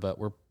earlier, but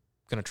we're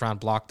going to try and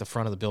block the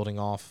front of the building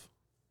off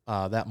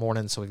that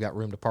morning so we've got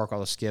room to park all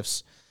the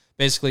skiffs.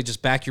 Basically,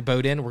 just back your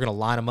boat in. We're going to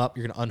line them up.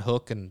 You're going to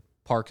unhook and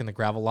park in the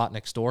gravel lot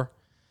next door.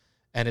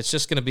 And it's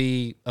just going to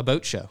be a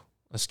boat show,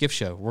 a skiff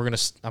show.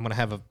 I'm going to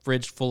have a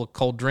fridge full of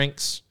cold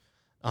drinks.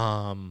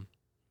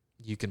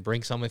 You can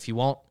bring some if you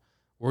want.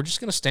 We're just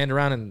going to stand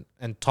around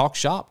and talk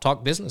shop,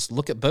 talk business,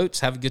 look at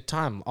boats, have a good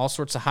time. All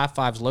sorts of high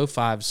fives, low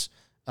fives,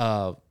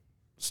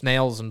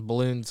 snails and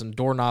balloons and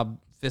doorknob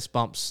fist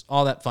bumps,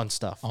 all that fun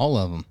stuff. All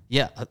of them.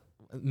 Yeah,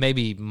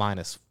 maybe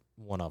minus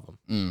one of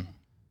them.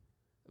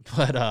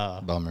 But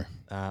bummer.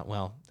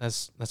 Well,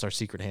 that's our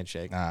secret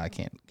handshake. I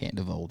can't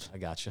divulge. I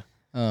gotcha.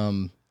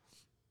 But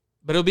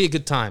it'll be a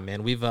good time,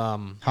 man. We've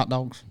hot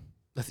dogs.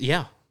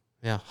 Yeah,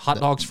 hot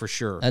dogs for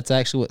sure. That's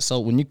actually what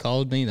sold when you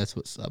called me. That's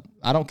what's up.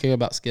 I don't care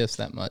about skiffs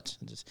that much.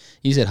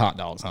 You said hot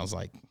dogs. I was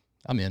like,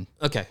 I'm in.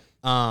 Okay.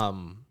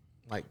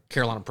 Like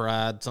Carolina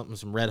Pride,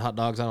 some red hot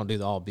dogs. I don't do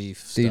the all beef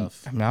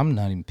stuff. I mean, I'm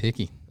not even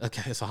picky.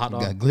 Okay, it's a hot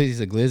dog.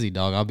 Glizzy's a glizzy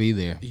dog. I'll be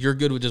there. You're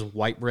good with just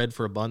white bread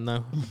for a bun,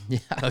 though? Yeah.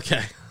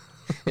 Okay.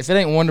 If it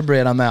ain't Wonder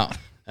Bread, I'm out.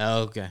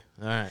 Okay.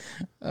 All right.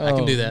 I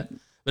can do that.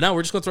 But no,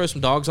 we're just going to throw some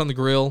dogs on the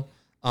grill.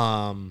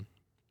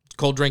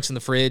 Cold drinks in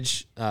the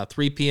fridge.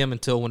 3 p.m.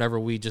 until whenever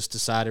we just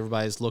decide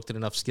everybody's looked at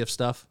enough skiff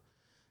stuff.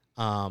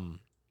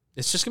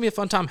 It's just going to be a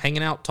fun time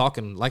hanging out,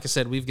 talking. Like I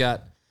said, we've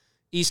got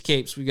East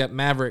Capes, we've got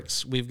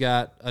Mavericks, we've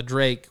got a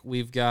Drake,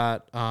 we've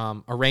got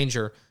a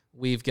Ranger,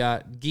 we've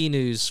got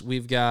Ginus,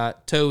 we've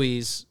got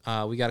Towies,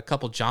 we got a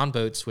couple John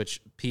boats,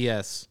 which,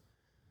 P.S.,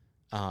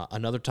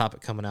 another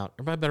topic coming out.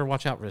 Everybody better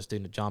watch out for this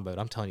dude in a John boat.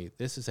 I'm telling you,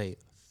 this is a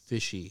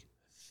fishy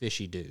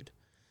dude.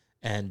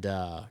 And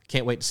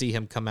can't wait to see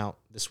him come out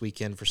this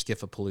weekend for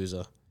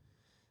Skiffapalooza.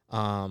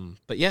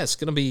 But yeah, it's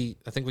going to be,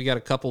 I think we got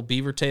a couple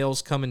beaver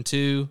tails coming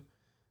too.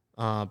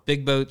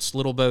 Big boats,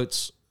 little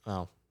boats.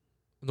 Well,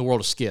 in the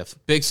world of skiff.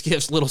 Big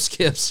skiffs, little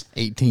skiffs.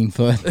 18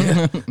 foot.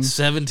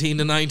 17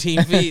 to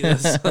 19 feet.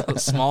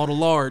 That's small to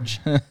large.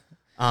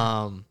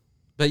 But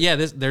yeah,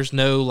 there's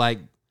no like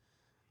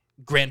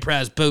grand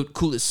prize boat,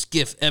 coolest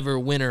skiff ever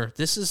winner.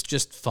 This is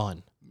just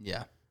fun.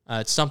 Yeah.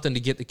 It's something to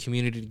get the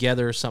community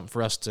together, something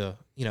for us to,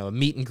 a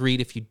meet and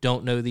greet if you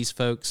don't know these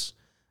folks.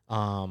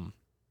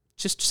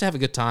 Just have a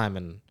good time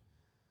and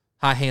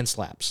high hand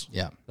slaps.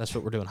 Yeah. That's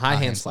what we're doing. High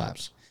hand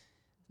slaps.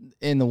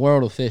 In the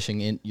world of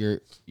fishing,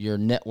 your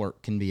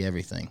network can be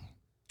everything.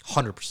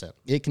 100%.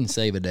 It can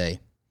save a day.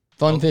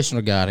 Fun fishing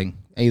or guiding,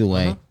 either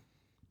way.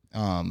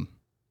 Uh-huh.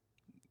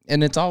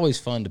 And it's always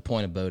fun to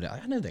point a boat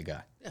out. I know that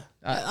guy. Yeah,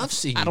 I've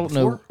seen. I don't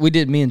before.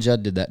 know. Me and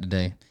Judd did that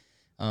today.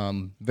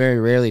 Very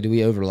rarely do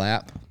we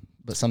overlap,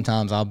 but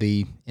sometimes I'll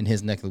be in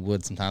his neck of the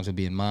woods. Sometimes he'll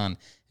be in mine.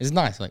 It's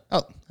nice. Like,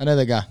 oh, I know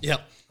that guy.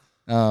 Yep.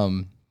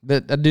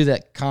 But I do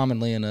that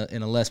commonly in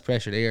a less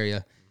pressured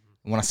area.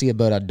 When I see a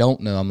boat I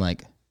don't know, I'm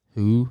like,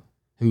 who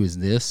is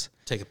this?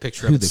 Take a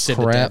picture of it, send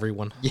it to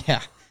everyone.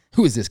 Yeah.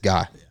 Who is this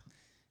guy?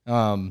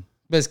 Yeah.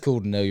 But it's cool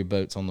to know your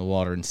boat's on the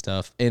water and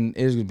stuff. And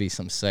there's going to be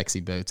some sexy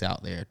boats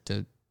out there.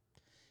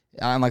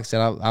 Like I said,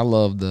 I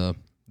love the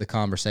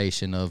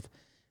conversation of,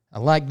 I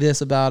like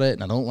this about it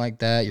and I don't like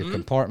that. Your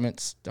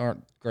compartments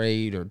aren't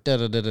great or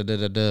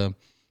da-da-da-da-da-da.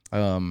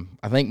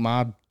 I think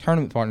my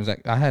tournament partner's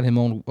I had him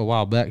on a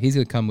while back. He's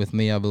going to come with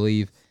me, I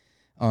believe.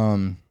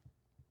 And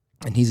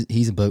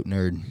he's a boat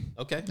nerd.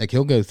 Okay. Like,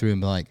 he'll go through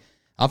and be like,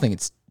 I think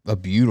it's a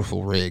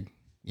beautiful rig,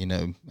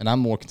 and I'm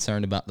more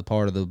concerned about the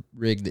part of the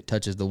rig that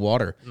touches the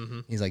water.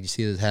 Mm-hmm. He's like, you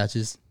see those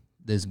hatches?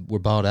 Those were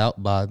bought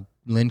out by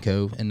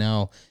Lenco, and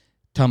now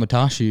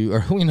Tamatashu,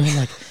 or, I'm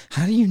like,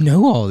 how do you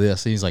know all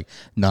this? And he's like,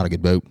 not a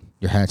good boat.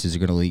 Your hatches are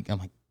going to leak. I'm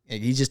like,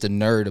 he's just a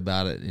nerd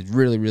about it. It's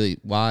really, really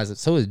wise.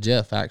 So is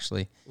Jeff,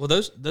 actually. Well,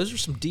 those are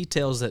some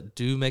details that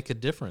do make a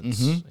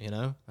difference,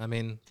 I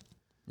mean.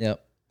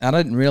 Yep. I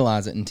didn't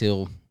realize it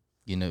until,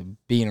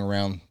 being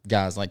around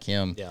guys like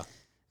him. Yeah.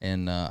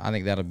 And I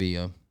think that'll be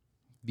a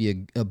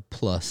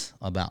plus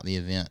about the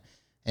event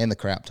and the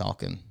crap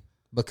talking,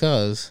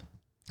 because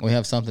we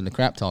have something to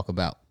crap talk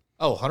about.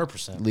 Oh,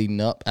 100%. Leading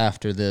up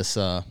after this,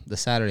 the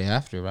Saturday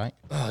after, right?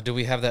 Do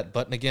we have that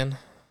button again?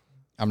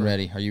 I'm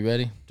ready. Are you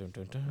ready? Dun,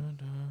 dun, dun,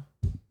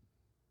 dun.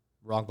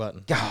 Wrong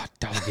button. God,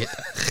 dog it.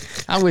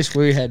 I wish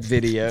we had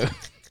video.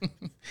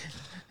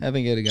 I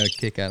think I'd have got a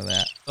kick out of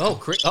that.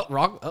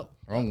 Wrong. Oh,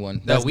 wrong one.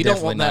 No, That's we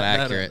don't want not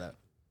that. accurate. That.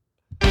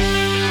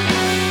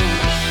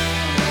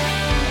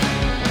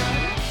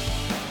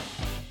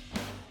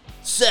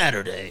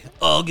 Saturday,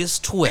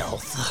 August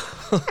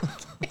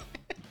 12th.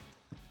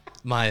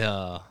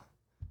 My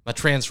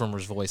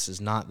Transformers voice is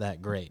not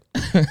that great.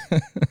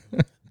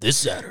 This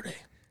Saturday,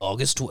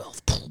 August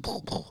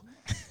 12th.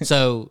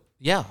 So,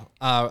 yeah,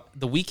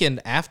 the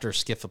weekend after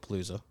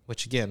Skiffapalooza,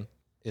 which, again,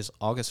 is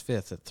August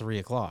 5th at 3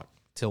 o'clock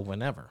till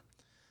whenever.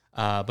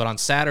 But on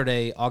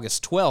Saturday,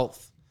 August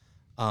 12th,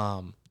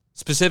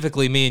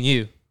 specifically me and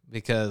you,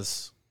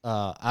 because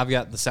I've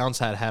got the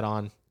Soundside hat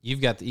on,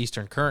 you've got the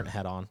Eastern Current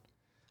hat on.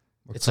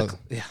 We're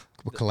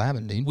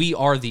collabing, dude. We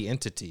are the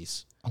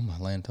entities. Oh, my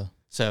Lanta.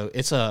 So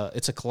it's a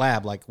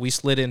collab. Like, we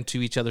slid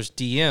into each other's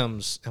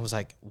DMs and was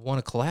like, want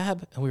a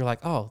collab? And we were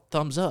like, oh,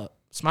 thumbs up,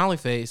 smiley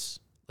face,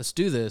 let's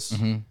do this.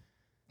 Mm-hmm.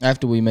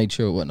 After we made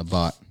sure it wasn't a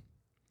bot.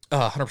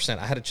 100%.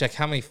 I had to check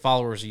how many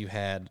followers you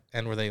had,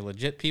 and were they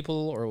legit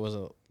people, or was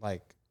it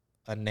like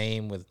a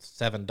name with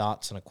 7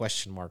 dots and a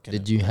question mark in it?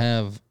 Did you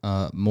have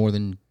more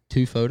than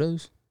 2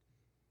 photos?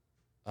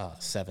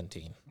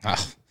 17.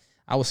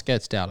 I was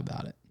sketched out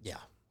about it. Yeah.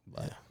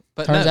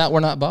 But turns out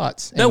we're not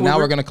bots. And now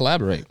we're going to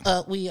collaborate.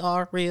 We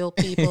are real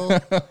people.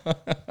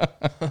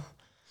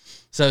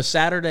 So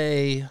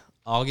Saturday,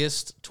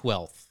 August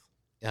 12th,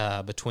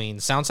 between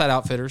Soundside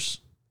Outfitters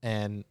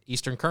and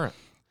Eastern Current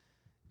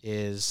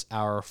is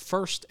our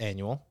first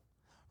annual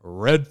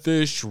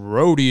Redfish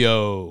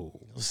Rodeo.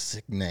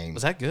 Sick name.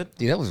 Was that good?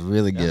 Dude, that was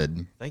really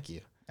good. Thank you.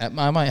 I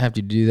might have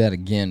to do that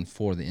again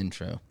for the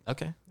intro.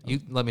 Okay. You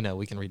let me know.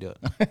 We can redo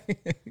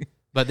it.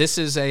 But this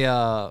is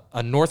a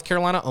North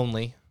Carolina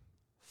only,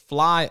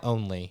 fly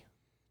only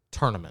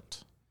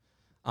tournament.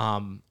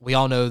 We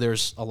all know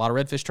there's a lot of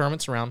redfish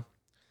tournaments around.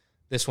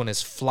 This one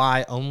is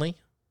fly only.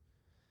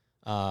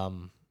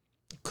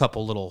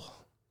 Couple little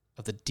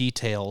of the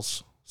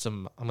details.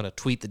 I'm going to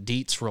tweet the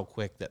deets real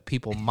quick that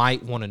people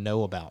might want to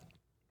know about.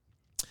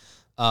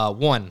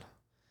 One,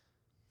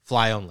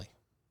 fly only.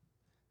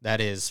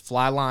 That is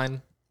fly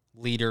line,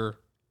 leader,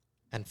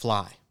 and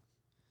fly.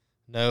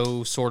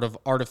 No sort of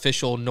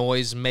artificial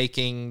noise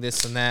making,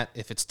 this and that.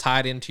 If it's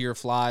tied into your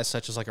fly,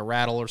 such as like a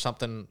rattle or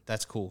something,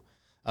 that's cool.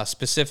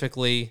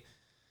 Specifically,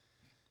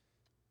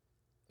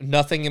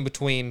 nothing in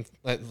between,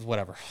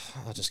 whatever.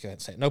 I'll just go ahead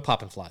and say it. No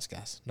popping flies,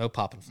 guys. No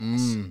popping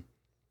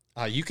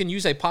flies. You can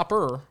use a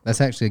popper. That's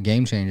actually a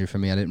game changer for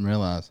me. I didn't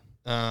realize.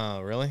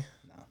 Really?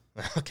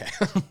 No. Okay.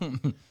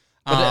 But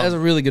that's a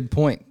really good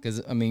point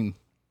because, I mean,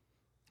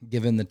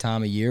 given the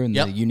time of year and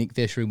the unique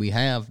fishery we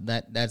have,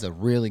 that's a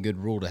really good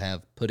rule to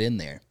have put in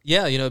there.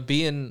 Yeah,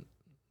 being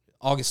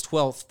August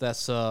 12th,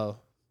 that's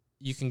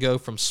you can go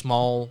from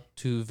small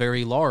to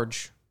very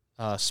large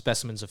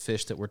specimens of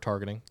fish that we're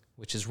targeting,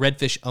 which is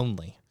redfish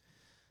only.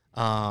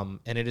 And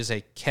it is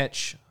a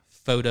catch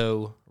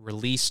photo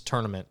release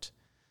tournament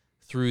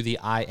through the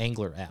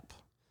iAngler app.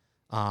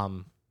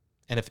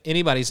 And if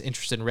anybody's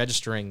interested in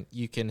registering,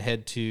 you can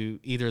head to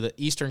either the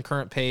Eastern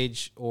Current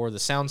page or the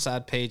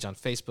Soundside page on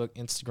Facebook,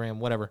 Instagram,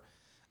 whatever.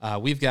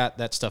 We've got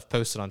that stuff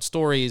posted on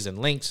stories and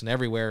links and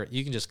everywhere.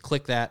 You can just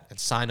click that and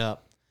sign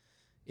up.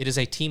 It is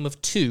a team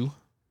of two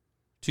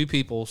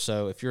people.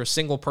 So if you're a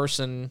single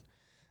person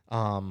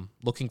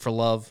looking for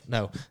love,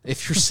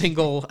 if you're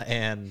single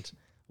and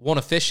want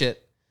to fish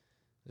it,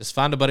 just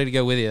find a buddy to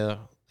go with you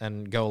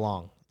and go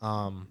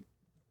along.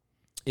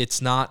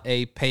 It's not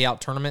a payout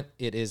tournament.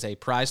 It is a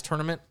prize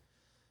tournament.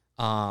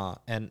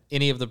 And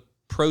any of the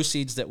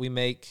proceeds that we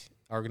make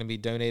are going to be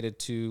donated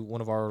to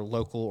one of our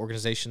local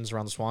organizations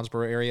around the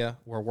Swansboro area.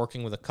 We're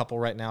working with a couple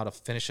right now to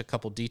finish a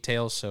couple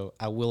details, so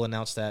I will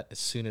announce that as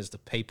soon as the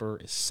paper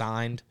is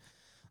signed.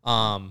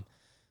 But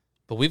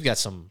we've got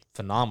some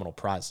phenomenal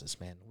prizes,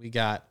 man. We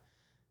got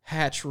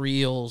hatch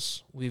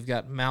reels. We've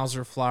got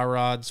Mauser fly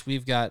rods.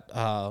 We've got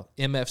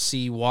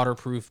MFC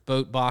waterproof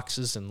boat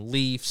boxes and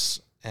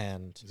leafs.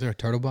 And is there a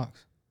turtle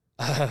box?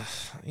 I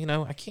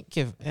can't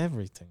give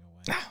everything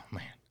away. Oh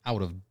man, I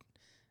would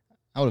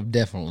have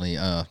definitely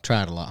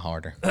tried a lot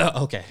harder.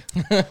 Okay.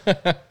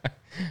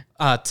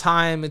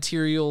 Tie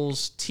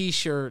materials,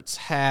 T-shirts,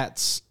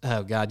 hats.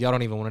 Oh God, y'all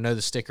don't even want to know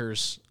the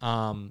stickers.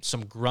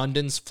 Some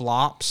Grundon's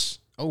flops.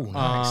 Oh,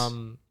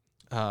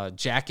 nice.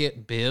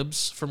 Jacket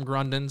bibs from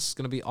Grundon's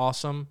going to be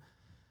awesome.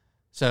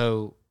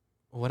 So,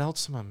 what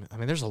else am I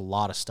mean, there's a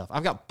lot of stuff.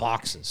 I've got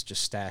boxes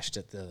just stashed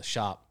at the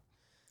shop.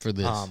 For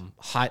this.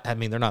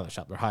 They're not at the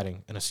shop. They're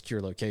hiding in a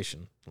secure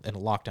location in a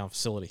lockdown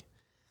facility.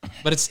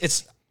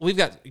 But we've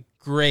got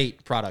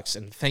great products,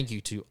 and thank you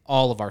to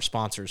all of our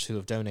sponsors who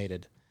have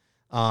donated.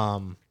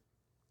 I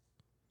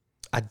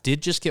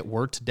did just get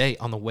word today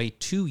on the way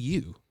to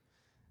you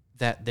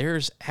that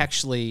there's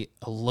actually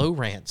a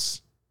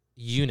Lowrance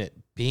unit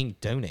being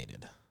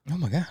donated. Oh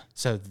my God.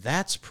 So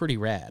that's pretty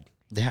rad.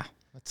 Yeah.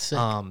 That's sick.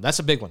 That's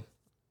a big one.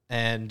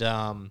 And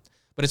but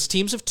it's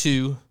teams of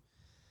two.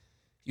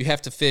 You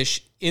have to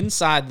fish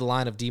inside the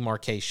line of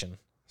demarcation.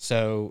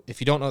 So if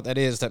you don't know what that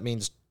is, that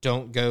means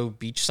don't go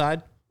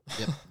beachside.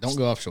 Yep. Don't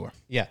go offshore.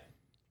 Yeah.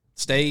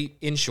 Stay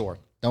inshore.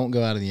 Don't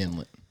go out of the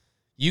inlet.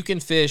 You can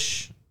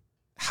fish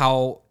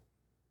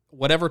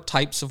whatever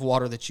types of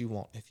water that you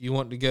want. If you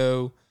want to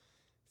go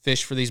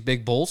fish for these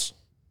big bulls,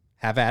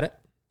 have at it.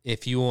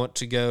 If you want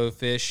to go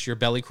fish your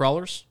belly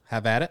crawlers,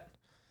 have at it.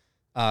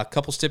 A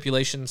couple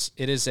stipulations.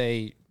 It is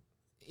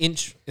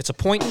it's a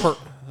point per.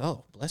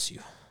 Oh, bless you.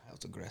 That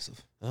was aggressive.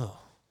 Oh.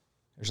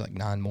 There's like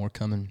 9 more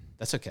coming.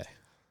 That's okay.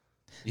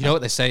 You know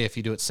what they say if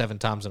you do it 7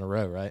 times in a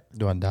row, right?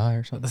 Do I die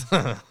or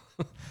something?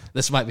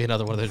 This might be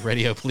another one of those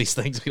radio police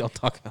things we don't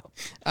talk about.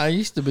 I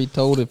used to be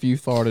told if you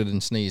farted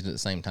and sneezed at the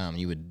same time,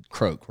 you would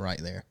croak right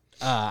there.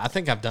 I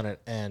think I've done it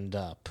and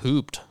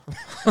pooped.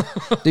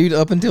 Dude,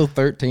 up until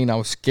 13, I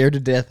was scared to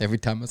death every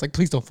time. I was like,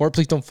 please don't fart,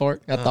 please don't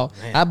fart.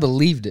 I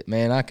believed it,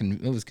 man.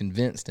 It was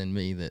convinced in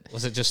me that.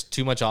 Was it just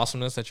too much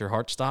awesomeness that your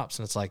heart stops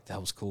and it's like, that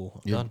was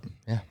cool. I'm done.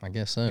 Yeah, I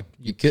guess so.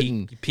 You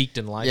peaked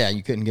in life. Yeah,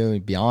 you couldn't go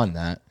beyond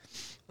that.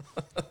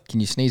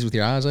 Can you sneeze with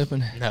your eyes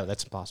open? No,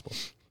 that's impossible.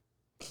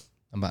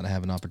 I'm about to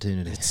have an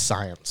opportunity. It's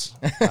science,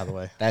 by the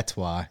way. That's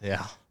why.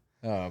 Yeah.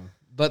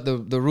 But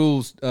the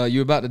rules,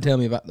 you're about to tell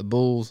me about the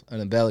bulls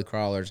and the belly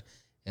crawlers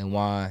and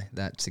why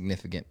that's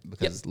significant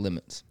because it's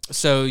limits.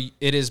 So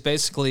it is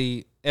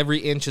basically every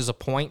inch is a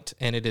point,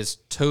 and it is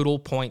total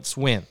points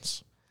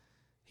wins.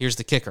 Here's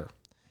the kicker.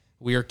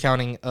 we are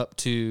counting up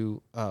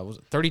to, was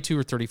it 32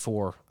 or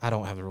 34? I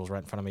don't have the rules right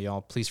in front of me,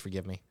 y'all. Please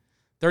forgive me.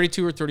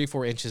 32 or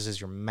 34 inches is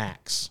your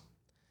max.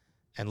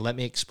 And let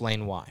me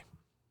explain why.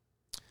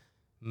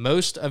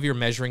 Most of your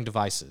measuring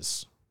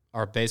devices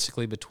are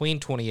basically between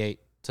 28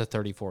 to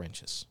 34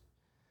 inches.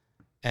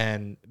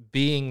 And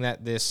being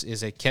that this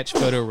is a catch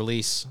photo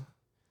release,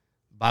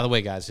 by the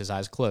way, guys, his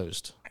eyes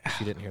closed. If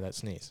you didn't hear that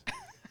sneeze.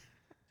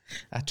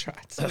 I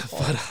tried so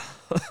hard.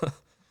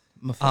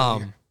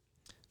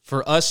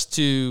 For us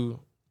to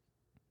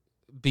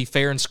be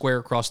fair and square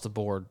across the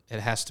board, it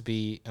has to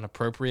be an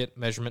appropriate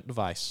measurement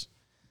device.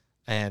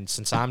 And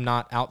since I'm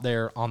not out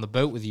there on the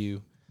boat with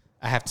you,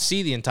 I have to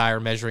see the entire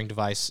measuring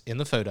device in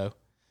the photo.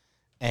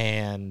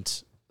 And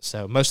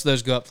so most of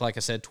those go up to, like I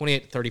said,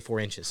 28 to 34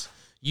 inches.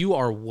 You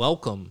are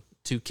welcome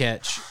to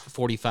catch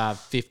 45,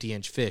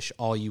 50-inch fish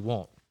all you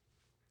want.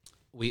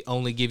 We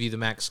only give you the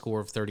max score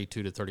of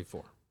 32 to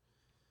 34.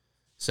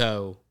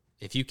 So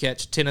if you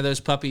catch 10 of those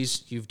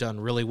puppies, you've done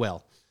really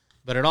well.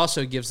 But it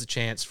also gives the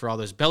chance for all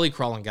those belly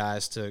crawling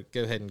guys to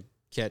go ahead and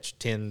catch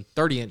 10,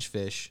 30-inch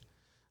fish.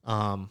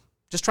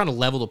 Just trying to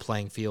level the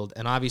playing field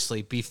and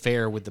obviously be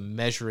fair with the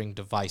measuring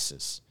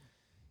devices.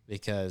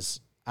 Because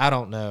I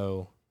don't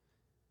know,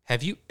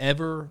 have you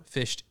ever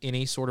fished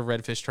any sort of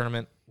redfish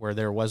tournament where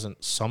there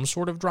wasn't some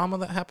sort of drama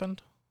that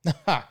happened?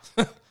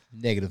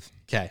 Negative.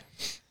 Okay.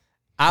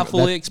 I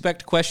fully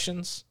expect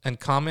questions and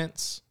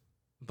comments,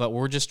 but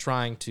we're just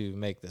trying to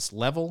make this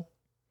level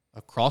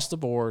across the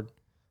board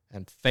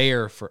and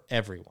fair for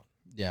everyone.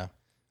 Yeah.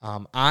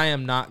 I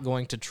am not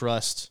going to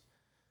trust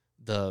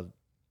the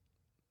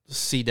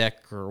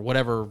CDEC or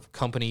whatever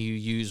company you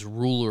use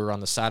ruler on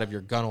the side of your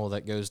gunnel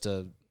that goes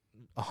to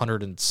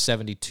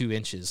 172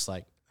 inches.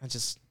 Like,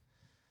 is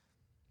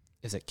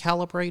it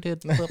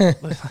calibrated?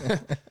 I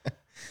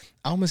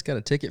almost got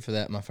a ticket for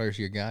that my first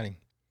year guiding.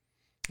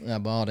 I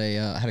bought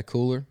I had a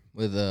cooler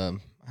with I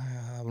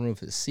don't know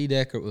if it's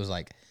CDEC or it was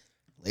like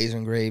laser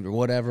engraved or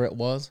whatever it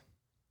was.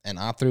 And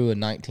I threw a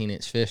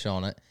 19-inch fish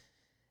on it.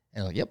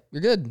 And like, yep,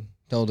 you're good.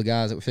 Told the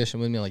guys that were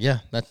fishing with me, like, yeah,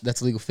 that's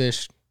a legal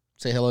fish.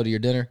 Say hello to your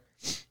dinner.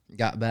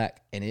 Got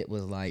back, and it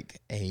was like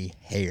a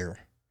hair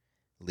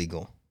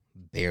legal.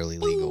 Barely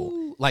legal.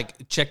 Ooh,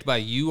 like checked by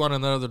you on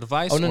another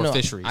device no,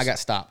 fisheries? I got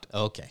stopped.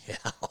 Okay. Yeah.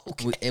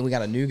 Okay. We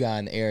got a new guy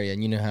in the area,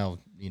 and you know how,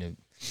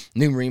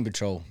 new Marine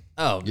Patrol.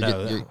 Oh,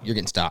 you're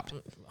getting stopped.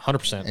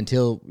 100%.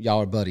 Until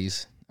y'all are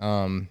buddies.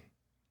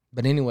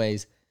 But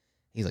anyways,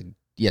 he's like,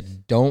 yeah,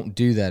 don't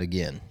do that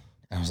again.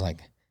 I was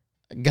like,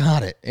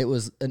 got it. It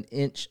was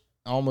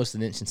almost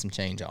an inch and some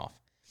change off.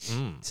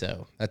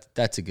 So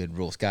that's a good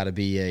rule. It's got to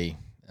be a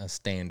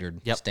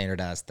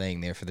standardized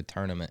thing there for the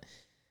tournament.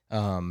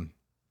 And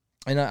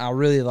I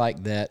really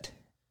like that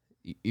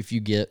if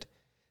you get,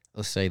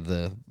 let's say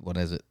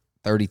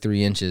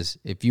 33 inches,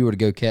 if you were to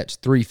go catch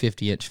 3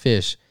 50-inch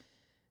fish,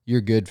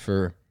 you're good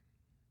for,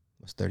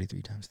 what's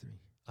 33 times 3?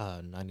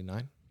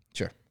 99.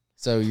 Sure.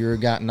 So you're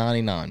got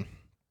 99.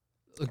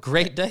 A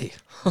great day.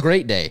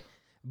 Great day.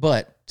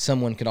 But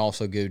someone could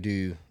also go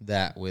do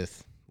that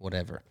with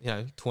whatever.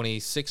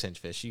 26-inch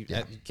fish. You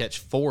catch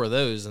 4 of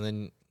those and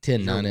then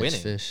 10 you're 9-inch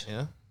winning. fish.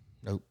 Yeah.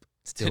 Nope.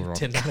 Still wrong.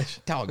 10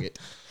 9-inch. Dog it.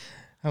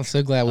 I'm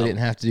so glad we didn't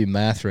have to do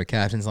math for a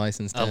captain's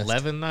license test.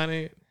 11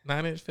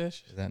 9-inch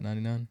fish? Is that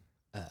 99?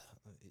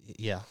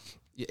 Yeah.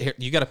 Here,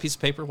 you got a piece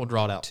of paper? We'll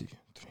draw it out. 2,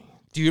 3.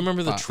 Do you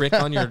remember the trick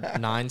on your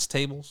nines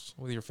tables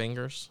with your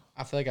fingers?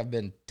 I feel like I've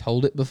been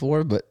told it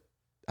before, but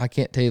I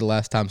can't tell you the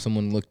last time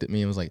someone looked at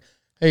me and was like,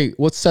 hey,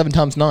 what's 7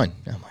 times 9?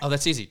 I'm like,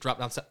 that's easy. Drop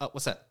down.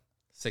 What's that?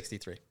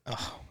 63.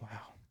 Oh, wow.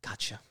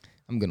 Gotcha.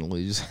 I'm going to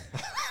lose.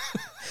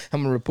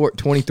 I'm going to report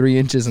 23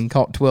 inches and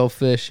caught 12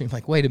 fish. I'm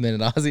like, wait a minute,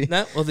 Ozzy.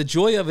 No, well, the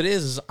joy of it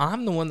is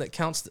I'm the one that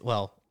counts.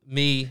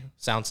 Me,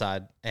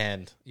 Soundside,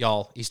 and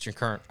y'all, Eastern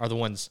Current, are the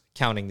ones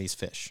counting these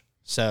fish.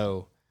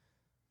 So,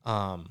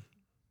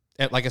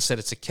 like I said,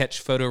 it's a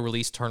catch photo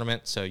release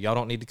tournament, so y'all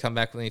don't need to come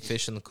back with any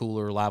fish in the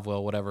cooler, live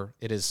well, whatever.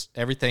 It is,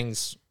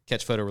 everything's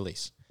catch photo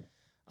release.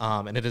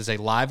 And it is a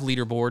live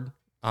leaderboard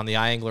on the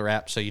iAngler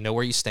app, so you know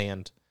where you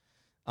stand.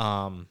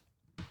 But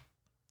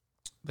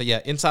yeah,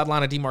 inside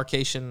line of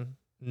demarcation,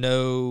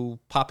 no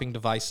popping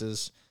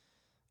devices.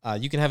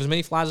 You can have as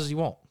many flies as you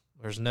want.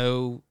 There's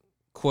no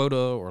quota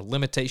or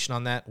limitation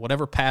on that.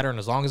 Whatever pattern,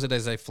 as long as it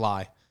is a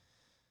fly,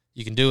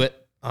 you can do it.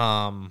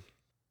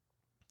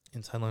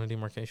 Inside line of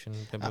demarcation.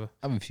 I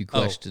have a few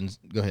questions.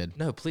 Go ahead.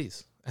 No,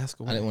 please. Ask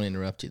away. I didn't want to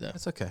interrupt you, though.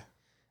 That's okay.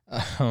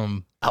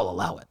 I'll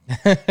allow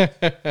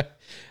it.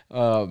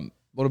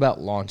 What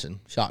about launching?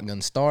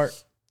 Shotgun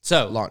start?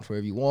 So launch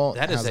wherever you want.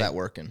 How's that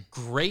working?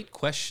 Great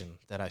question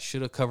that I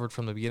should have covered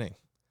from the beginning.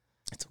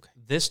 It's okay.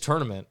 This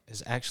tournament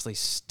is actually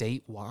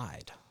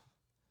statewide.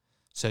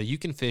 So you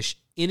can fish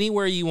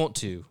anywhere you want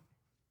to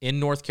in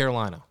North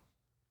Carolina.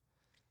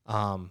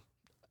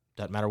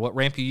 Doesn't matter what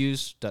ramp you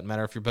use. Doesn't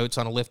matter if your boat's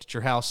on a lift at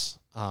your house.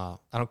 I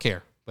don't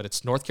care. But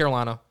it's North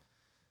Carolina.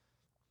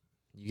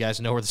 You guys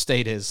know where the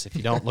state is. If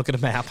you don't, look at a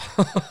map.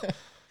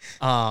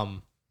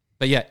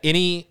 But yeah,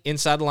 any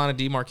inside the line of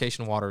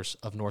demarcation waters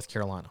of North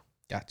Carolina.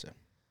 Gotcha.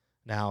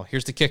 Now,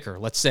 here's the kicker.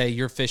 Let's say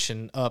you're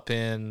fishing up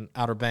in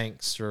Outer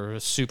Banks or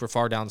super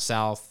far down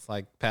south,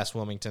 like past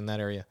Wilmington, that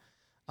area,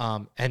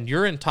 and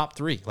you're in top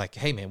 3. Like,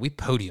 hey, man, we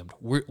podiumed.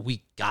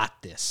 We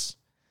got this.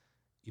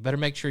 You better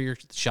make sure you're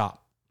at the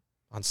shop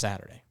on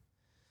Saturday.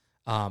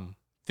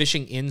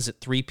 Fishing ends at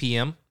 3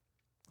 p.m.,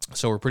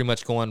 so we're pretty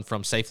much going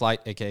from safe light,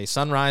 a.k.a.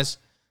 sunrise,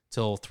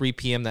 till 3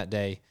 p.m. that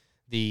day.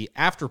 The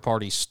after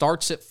party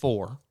starts at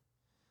 4.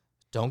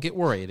 Don't get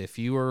worried. If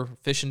you are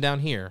fishing down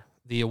here,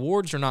 the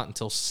awards are not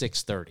until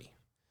 6:30.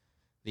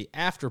 The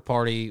after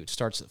party, which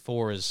starts at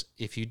 4, is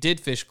if you did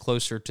fish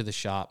closer to the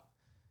shop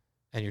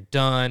and you're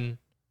done,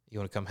 you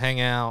want to come hang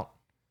out,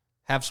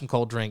 have some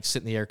cold drinks,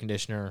 sit in the air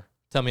conditioner,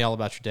 tell me all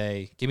about your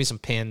day, give me some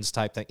pins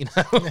type thing,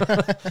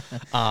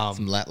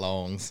 Some lat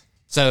longs.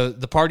 So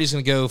the party's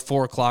going to go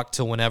 4 o'clock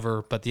till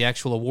whenever, but the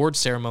actual award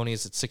ceremony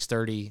is at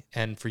 6:30.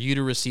 And for you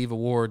to receive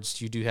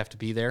awards, you do have to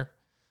be there.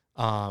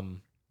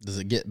 Does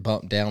it get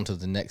bumped down to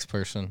the next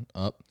person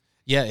up?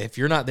 Yeah, if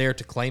you're not there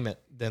to claim it,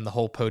 then the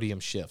whole podium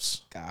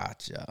shifts.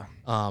 Gotcha.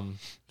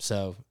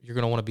 So you're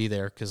going to want to be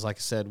there because, like I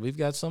said, we've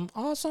got some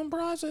awesome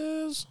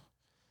prizes.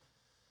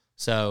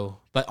 So,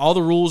 but all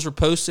the rules are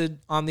posted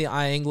on the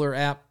iAngler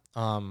app.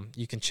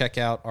 You can check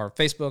out our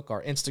Facebook,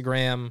 our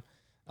Instagram,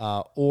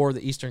 or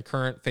the Eastern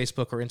Current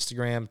Facebook or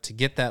Instagram to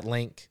get that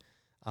link.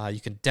 You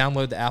can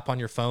download the app on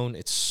your phone.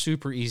 It's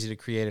super easy to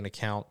create an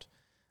account.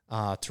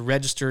 To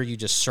register, you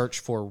just search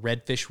for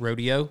REDFISH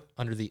RODEO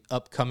under the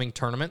upcoming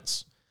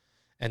tournaments.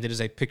 And it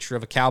is a picture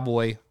of a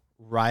cowboy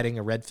riding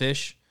a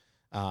redfish.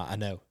 I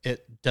know,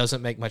 it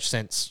doesn't make much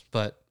sense,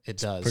 but it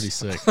does. Pretty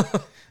sick.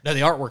 No,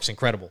 the artwork's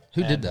incredible.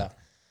 Who did that?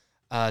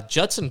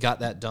 Judson got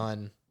that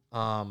done.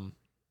 You're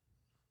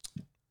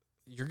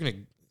going to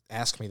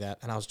ask me that,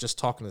 and I was just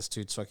talking to this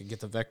dude so I could get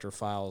the vector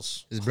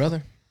files. His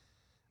brother?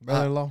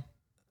 Brother-in-law?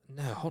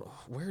 No, hold on.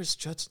 Where is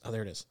Judson? Oh,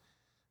 there it is.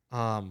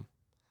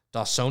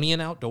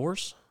 Dawsonian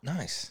Outdoors.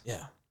 Nice.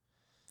 Yeah.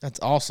 That's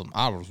awesome.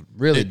 I was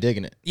really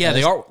digging it. Yeah,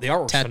 the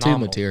artwork's tattoo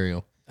phenomenal.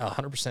 material.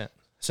 100%.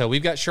 So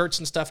we've got shirts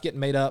and stuff getting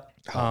made up.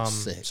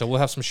 Sick. So we'll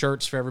have some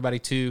shirts for everybody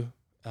too.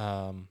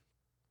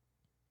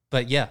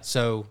 But yeah,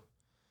 so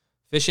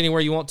fish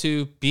anywhere you want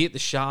to. Be at the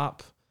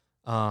shop.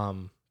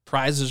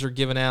 Prizes are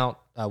given out.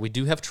 We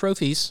do have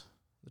trophies.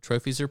 The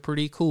trophies are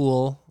pretty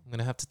cool. I'm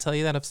gonna have to tell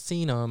you that I've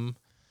seen them.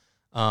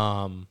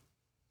 I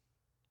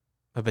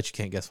bet you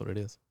can't guess what it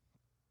is.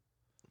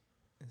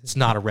 It's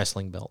not a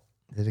wrestling belt.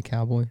 Is it a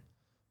cowboy?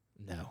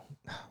 No.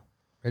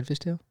 Redfish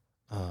tail?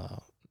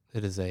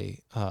 It is a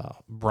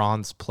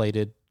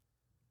bronze-plated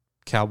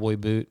cowboy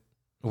boot.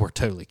 We're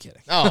totally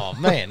kidding. Oh,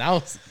 man. I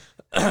was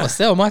going to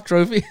sell my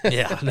trophy.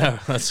 Yeah, no.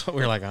 That's what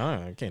we were like,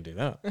 I can't do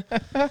that.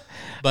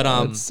 But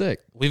That's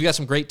sick. We've got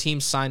some great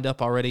teams signed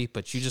up already,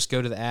 but you just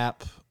go to the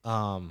app,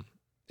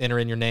 enter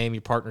in your name,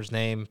 your partner's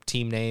name,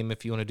 team name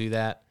if you want to do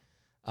that,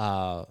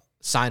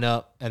 sign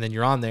up, and then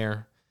you're on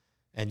there.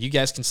 And you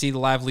guys can see the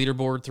live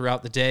leaderboard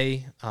throughout the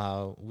day.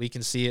 We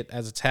can see it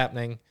as it's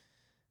happening.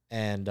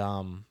 And,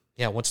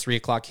 once 3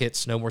 o'clock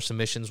hits, no more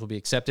submissions will be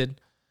accepted.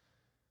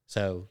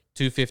 So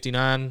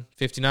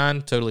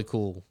 2:59, totally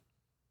cool.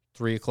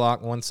 3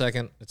 o'clock, 1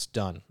 second, it's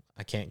done.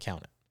 I can't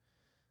count it.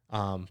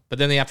 But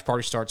then the after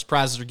party starts.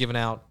 Prizes are given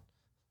out.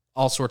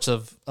 All sorts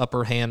of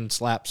upper hand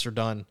slaps are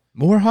done.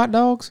 More hot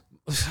dogs?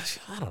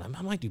 I don't know.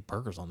 I might do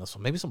burgers on this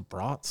one. Maybe some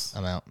brats.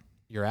 I'm out.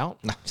 You're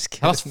out? No, I'm just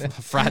kidding. How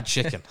about fried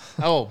chicken?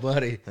 Oh,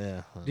 buddy.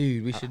 Yeah.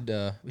 Dude, we should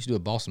do a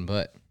Boston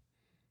butt.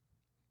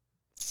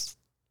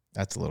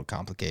 That's a little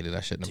complicated. I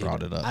shouldn't have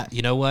brought it up.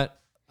 You know what?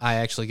 I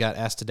actually got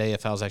asked today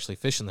if I was actually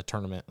fishing the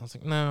tournament. I was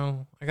like,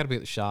 no, I got to be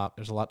at the shop.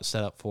 There's a lot to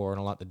set up for and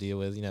a lot to deal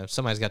with. You know,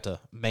 somebody's got to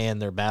man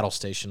their battle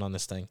station on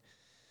this thing.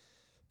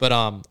 But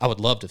I would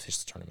love to fish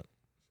the tournament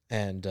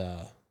and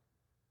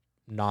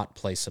not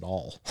place at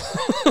all.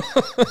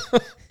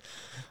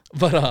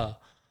 But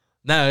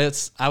no,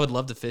 I would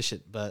love to fish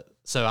it. But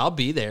so I'll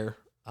be there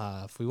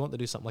if we want to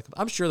do something like that.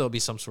 I'm sure there'll be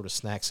some sort of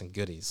snacks and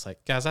goodies.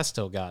 Like, guys, I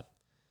still got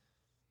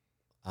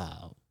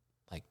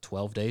like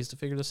 12 days to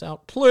figure this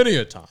out. Plenty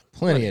of time.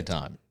 Plenty of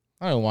time.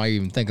 I don't know why you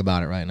even think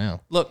about it right now.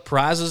 Look,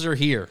 prizes are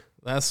here.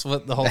 That's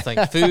what the whole thing.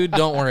 Food,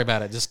 don't worry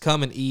about it. Just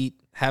come and eat.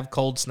 Have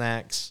cold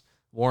snacks,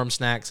 warm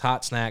snacks,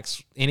 hot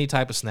snacks, any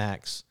type of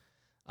snacks,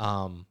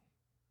 and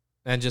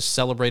just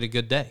celebrate a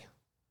good day.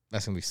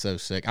 That's going to be so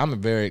sick.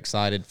 I'm very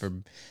excited for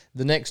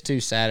the next 2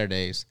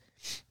 Saturdays.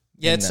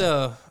 Yeah,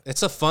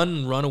 it's a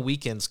fun run of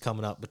weekends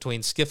coming up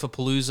between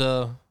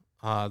Skiffapalooza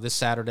this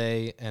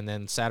Saturday and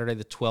then Saturday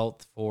the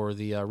 12th for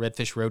the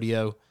REDFISH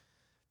RODEO.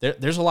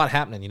 There's a lot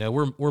happening. You know,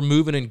 we're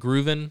moving and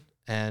grooving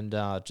and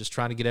just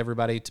trying to get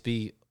everybody to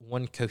be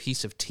one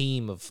cohesive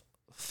team of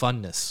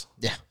funness.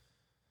 Yeah.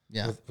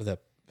 Yeah. With a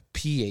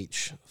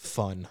PH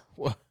fun.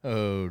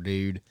 Whoa,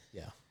 dude.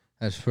 Yeah.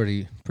 That's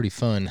pretty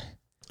fun.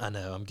 I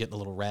know. I'm getting a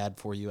little rad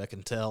for you, I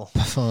can tell.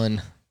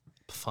 Fun.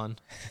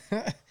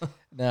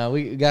 Now,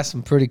 we got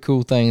some pretty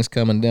cool things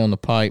coming down the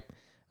pipe.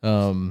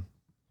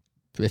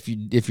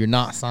 If you're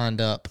not signed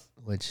up,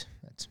 which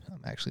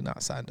I'm actually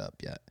not signed up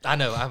yet. I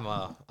know.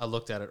 I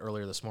looked at it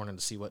earlier this morning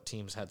to see what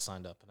teams had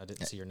signed up, and I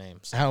didn't see your name.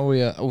 So. How are we?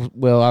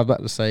 Well, I was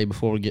about to say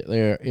before we get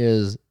there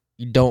is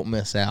you don't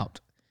miss out.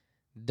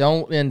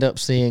 Don't end up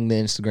seeing the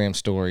Instagram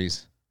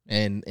stories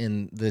and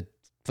the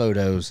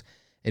photos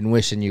and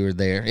wishing you were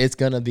there. It's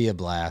gonna be a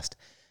blast.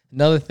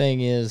 Another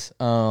thing is,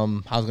 I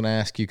was gonna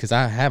ask you because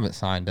I haven't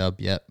signed up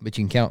yet, but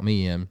you can count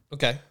me in.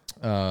 Okay.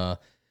 How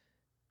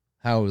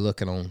are we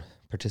looking on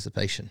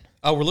participation?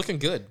 Oh, we're looking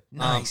good.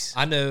 Nice.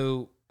 I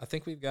know. I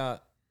think we've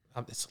got.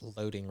 It's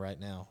loading right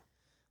now.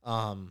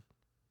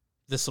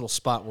 This little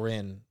spot we're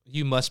in,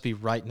 you must be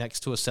right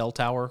next to a cell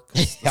tower.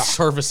 'Cause the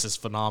service is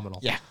phenomenal.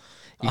 Yeah,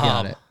 you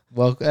got it.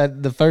 Well,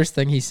 the first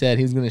thing he said,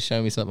 he was going to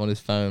show me something on his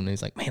phone. And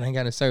he's like, "Man, I ain't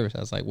got no service." I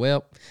was like,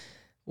 "Well,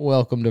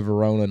 welcome to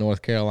Verona,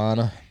 North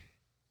Carolina."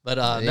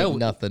 But no,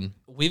 nothing.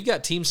 We've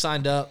got teams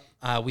signed up.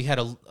 We had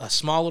a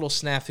small little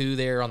snafu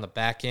there on the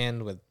back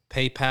end with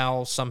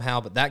PayPal somehow,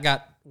 but that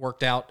got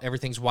worked out.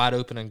 Everything's wide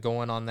open and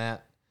going on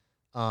that.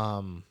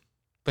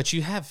 But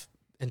you have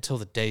until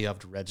the day of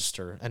to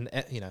register, and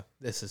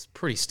this is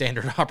pretty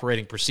standard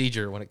operating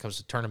procedure when it comes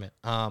to tournament.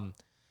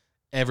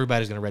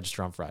 Everybody's going to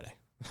register on Friday.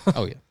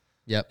 Oh yeah,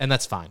 yep, and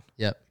that's fine.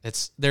 Yep,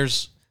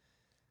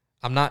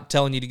 I'm not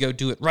telling you to go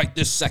do it right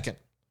this second,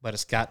 but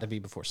it's got to be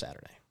before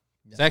Saturday.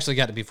 Yep. It's actually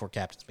got to be before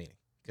captain's meeting.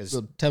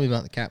 So tell me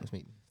about the captain's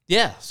meeting.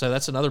 Yeah, so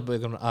that's another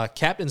big one.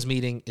 Captain's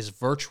meeting is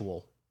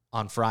virtual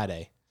on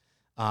Friday.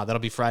 That'll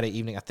be Friday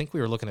evening. I think we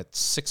were looking at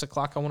 6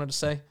 o'clock, I wanted to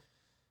say.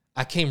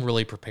 I came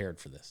really prepared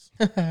for this.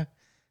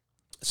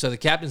 So the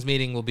captain's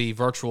meeting will be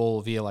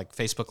virtual via like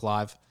Facebook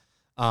Live.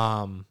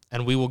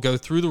 And we will go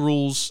through the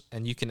rules,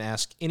 and you can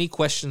ask any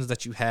questions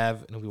that you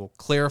have, and we will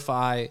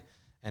clarify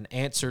and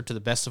answer to the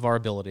best of our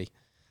ability.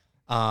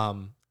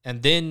 And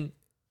then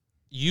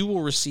you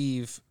will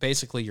receive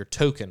basically your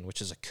token,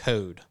 which is a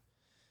code.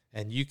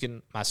 And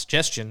my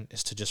suggestion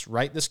is to just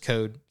write this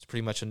code. It's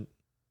pretty much an,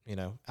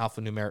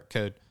 alphanumeric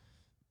code.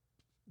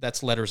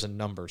 That's letters and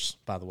numbers,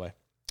 by the way.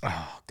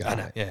 Oh, got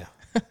it. Yeah.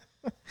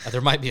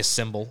 There might be a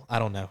symbol. I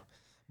don't know.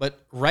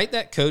 But write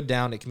that code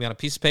down. It can be on a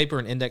piece of paper,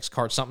 an index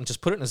card, something.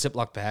 Just put it in a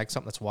Ziploc bag,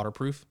 something that's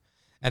waterproof.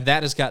 And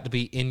that has got to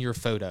be in your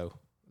photo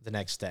the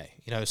next day.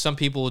 Some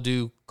people will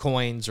do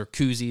coins or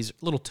koozies,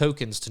 little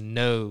tokens to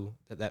know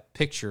that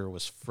picture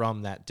was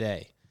from that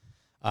day.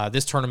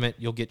 This tournament,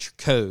 you'll get your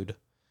code,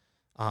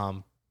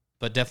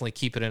 but definitely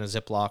keep it in a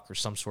Ziploc or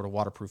some sort of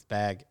waterproof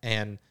bag.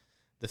 And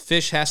the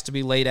fish has to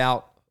be laid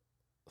out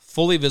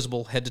fully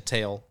visible, head to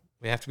tail.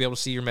 We have to be able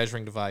to see your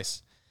measuring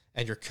device.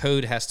 And your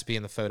code has to be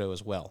in the photo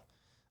as well.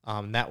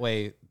 That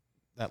way,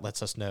 that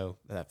lets us know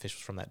that fish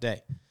was from that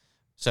day.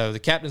 So the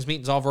captain's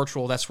meeting is all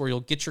virtual. That's where you'll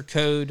get your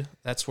code.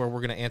 That's where we're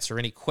going to answer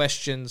any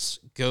questions,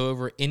 go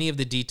over any of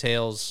the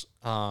details,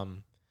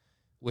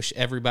 wish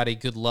everybody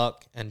good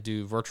luck, and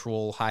do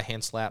virtual high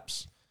hand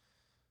slaps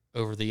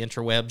over the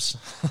interwebs.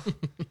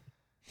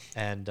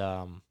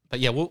 But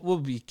yeah, we'll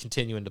be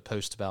continuing to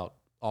post about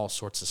all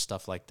sorts of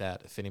stuff like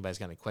that if anybody's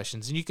got any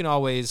questions. And you can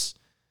always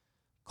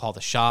call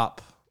the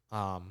shop,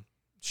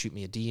 shoot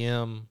me a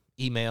DM,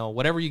 email,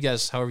 however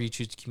you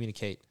choose to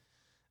communicate.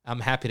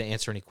 I'm happy to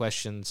answer any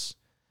questions.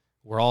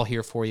 We're all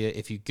here for you.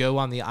 If you go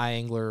on the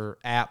iAngler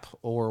app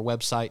or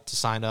website to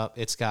sign up,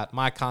 it's got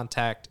my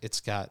contact.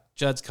 It's got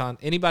Judd's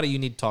anybody you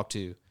need to talk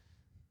to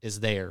is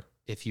there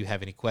if you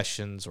have any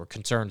questions or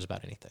concerns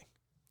about anything.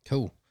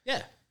 Cool.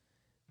 Yeah.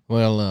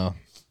 Well,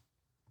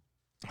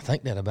 I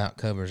think that about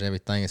covers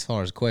everything as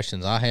far as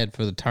questions I had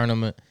for the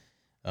tournament.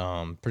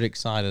 Pretty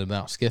excited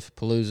about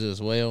Skiffapalooza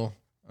as well.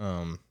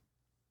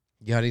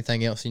 You got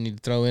anything else you need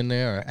to throw in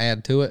there or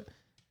add to it?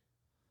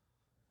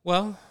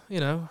 Well,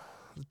 the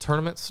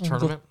tournament's a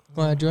tournament.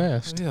 Glad you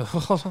asked. Yeah,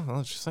 hold on,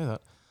 let's just say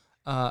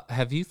that.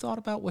 Have you thought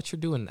about what you're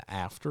doing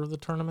after the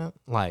tournament?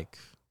 Like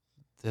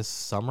this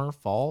summer,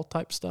 fall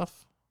type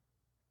stuff?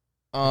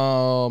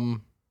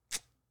 I'm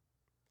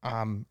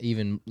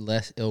even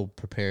less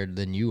ill-prepared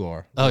than you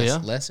are.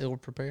 Less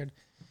ill-prepared?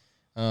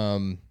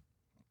 No,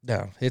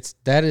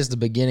 that is the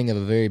beginning of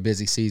a very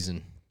busy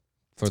season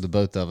for the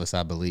both of us,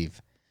 I believe.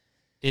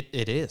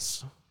 It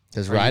is.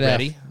 Because Are you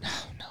ready?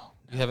 No.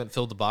 You haven't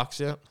filled the box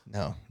yet?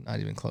 No, not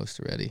even close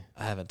to ready.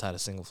 I haven't tied a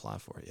single fly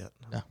for it yet.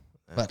 No.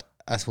 But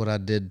that's what I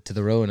did to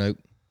the Roanoke.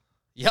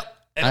 Yep,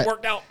 and it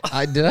worked out.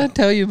 Did I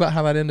tell you about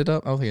how that ended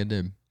up? I don't think I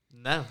did.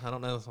 No, I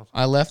don't know.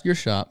 I left your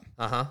shop.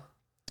 Uh-huh.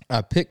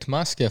 I picked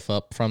my skiff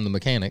up from the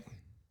mechanic.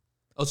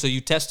 Oh, so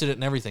you tested it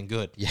and everything.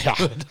 Good. Yeah,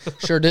 Good.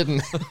 Sure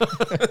didn't.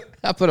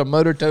 I put a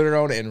motor toter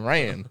on it and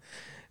ran.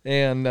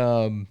 And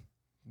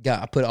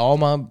I put all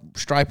my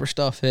striper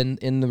stuff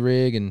in the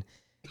rig and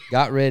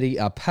got ready.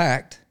 I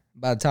packed.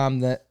 By the time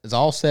that is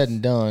all said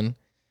and done,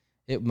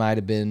 it might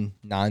have been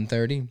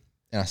 9:30,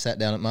 and I sat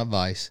down at my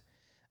vise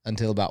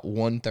until about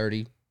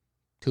 1:30,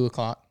 2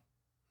 o'clock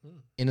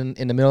in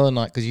the middle of the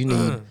night because you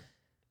need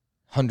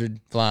 100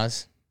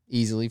 flies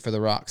easily for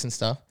the rocks and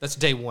stuff. That's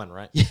day one,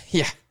 right?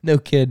 Yeah, no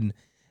kidding.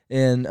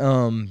 And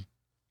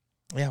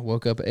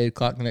woke up at 8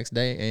 o'clock the next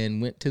day and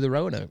went to the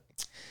Roanoke.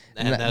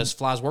 And those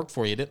flies worked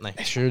for you, didn't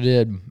they? Sure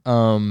did.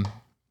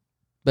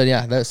 But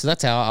yeah, so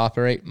that's how I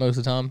operate most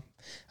of the time.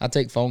 I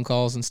take phone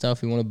calls and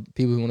stuff. People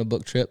who want to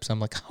book trips. I'm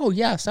like, oh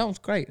yeah, sounds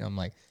great. And I'm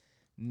like,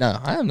 no,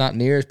 I am not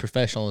near as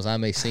professional as I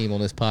may seem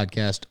on this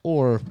podcast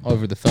or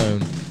over the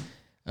phone.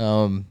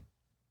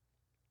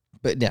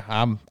 But yeah,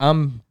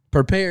 I'm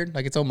prepared.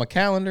 Like, it's on my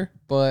calendar.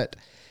 But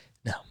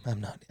no,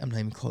 I'm not. I'm not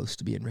even close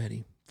to being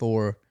ready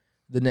for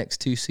the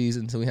next 2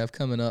 seasons that we have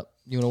coming up.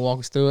 You want to walk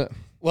us through it?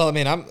 Well, I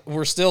mean,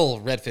 we're still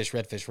redfish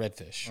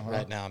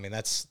right now. I mean,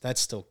 that's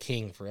still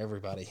king for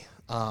everybody.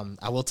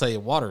 I will tell you,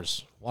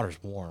 water's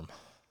warm.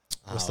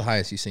 What's the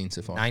highest you've seen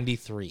so far?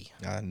 93.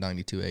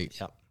 92.8.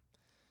 Yep.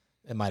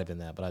 It might have been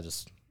that, but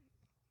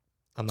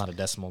I'm not a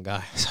decimal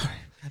guy. Sorry.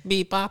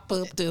 Beep, bop,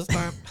 boop, this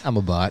time. I'm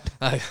a bot.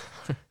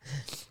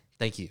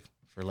 Thank you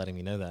for letting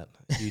me know that.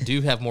 You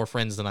do have more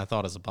friends than I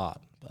thought as a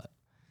bot, but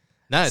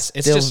no, it's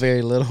still just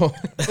very little.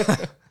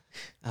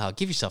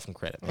 Give yourself some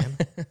credit, man.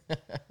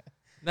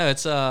 No,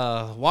 it's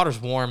water's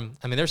warm.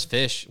 I mean, there's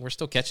fish. We're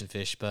still catching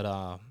fish,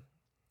 but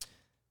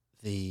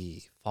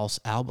the false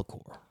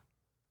albacore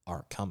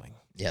are coming.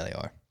 Yeah, they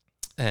are.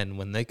 And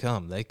when they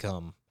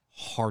come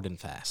hard and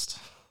fast.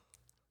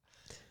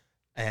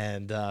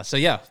 And so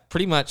yeah,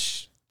 pretty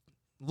much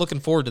looking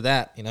forward to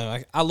that. You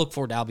know, I look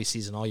forward to albie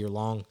season all year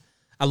long.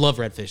 I love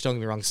redfish. Don't get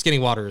me wrong. Skinny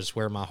water is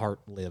where my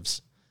heart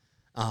lives.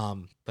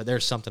 But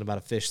there's something about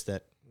a fish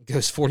that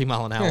goes 40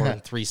 mile an hour in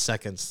 3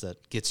 seconds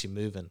that gets you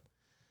moving.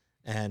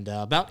 And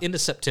about into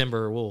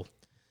September, we'll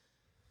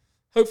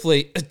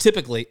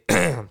typically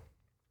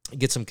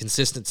get some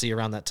consistency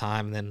around that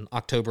time. And then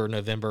October,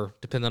 November,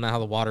 depending on how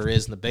the water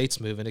is and the bait's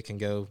moving, it can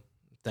go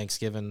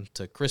Thanksgiving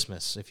to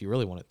Christmas if you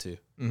really want it to.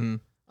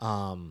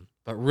 Mm-hmm.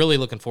 But really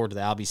looking forward to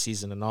the albie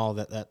season and all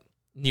that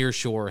near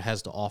shore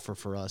has to offer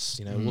for us.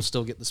 You know, we'll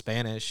still get the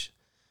Spanish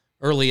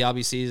early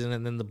albie season,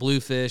 and then the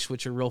bluefish,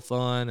 which are real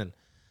fun, and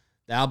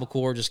the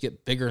albacore just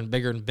get bigger and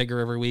bigger and bigger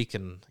every week.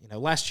 And, you know,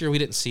 last year we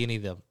didn't see any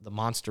of the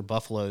monster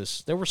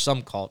buffaloes. There were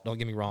some caught, don't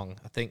get me wrong.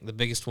 I think the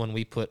biggest one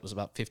we put was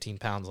about 15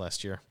 pounds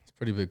last year. It's a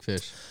pretty big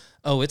fish.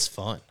 Oh, it's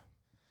fun.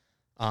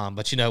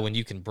 But, you know, when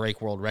you can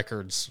break world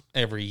records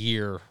every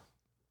year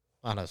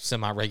on a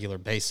semi-regular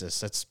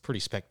basis, that's a pretty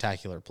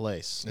spectacular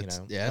place.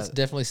 Yeah, it's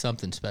definitely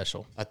something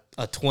special.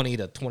 A 20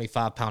 to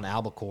 25-pound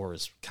albacore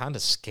is kind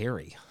of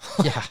scary.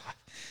 Yeah.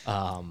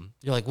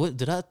 You're like, what?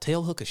 Did I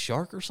tail hook a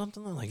shark or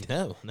something? I'm like,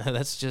 no,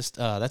 that's just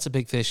that's a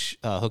big fish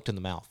hooked in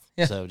the mouth.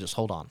 Yeah. So just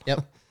hold on.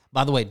 Yep.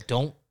 By the way,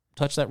 don't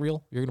touch that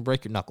reel. You're gonna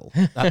break your knuckle.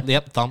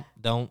 Yep. Thump.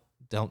 Don't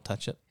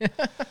touch it.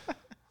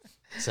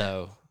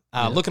 So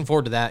looking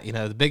forward to that. You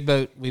know, the big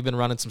boat. We've been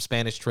running some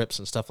Spanish trips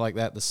and stuff like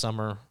that this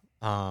summer.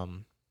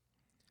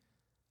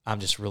 I'm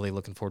just really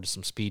looking forward to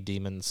some speed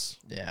demons.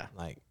 Yeah.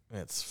 Like,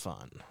 it's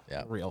fun.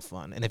 Yeah. Real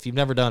fun. And if you've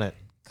never done it,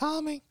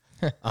 call me.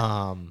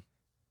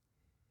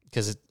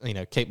 Because, you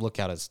know, Cape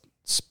Lookout is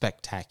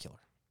spectacular.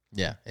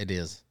 Yeah, it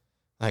is.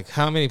 Like,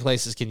 how many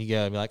places can you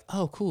go and be like,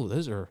 oh, cool,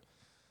 those are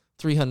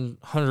 300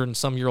 and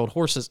some year old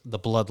horses? The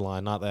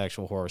bloodline, not the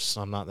actual horse.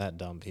 I'm not that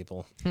dumb,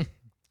 people.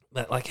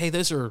 But, like, hey,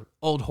 those are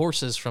old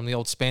horses from the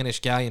old Spanish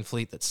galleon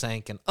fleet that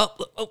sank. And,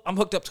 I'm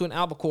hooked up to an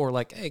albacore.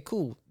 Like, hey,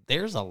 cool,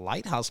 there's a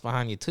lighthouse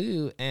behind you,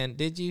 too. And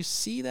did you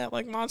see that,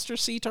 like, monster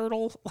sea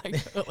turtle? Like,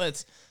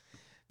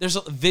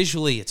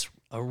 visually, it's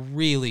a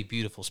really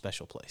beautiful,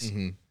 special place.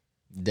 Mm-hmm.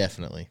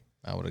 Definitely.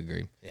 I would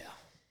agree. Yeah.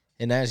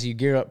 And as you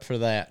gear up for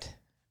that,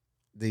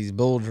 these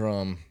bull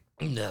drum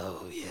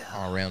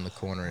are around the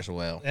corner as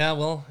well. Yeah,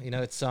 well, you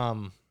know, it's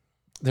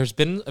there's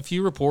been a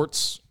few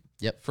reports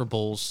for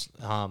bulls.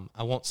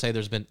 I won't say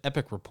there's been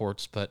epic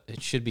reports, but it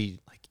should be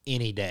like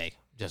any day,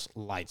 just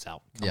lights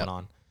out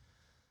coming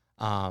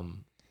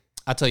on.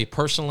 I'll tell you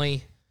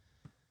personally,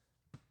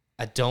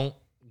 I don't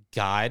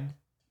guide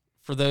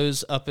for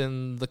those up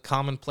in the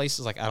common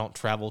places. Like, I don't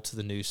travel to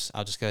the noose.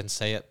 I'll just go ahead and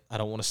say it. I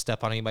don't want to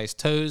step on anybody's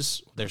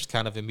toes. There's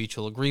kind of a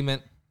mutual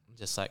agreement.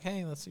 Just like,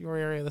 hey, that's your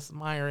area. This is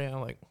my area.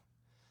 I'm like,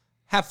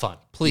 have fun,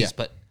 please. Yeah.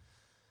 But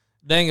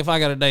dang, if I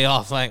got a day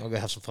off, I ain't going to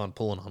have some fun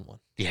pulling on one.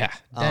 Yeah.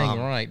 Dang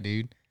right,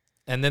 dude.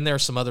 And then there are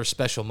some other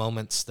special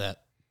moments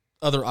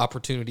other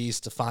opportunities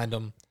to find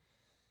them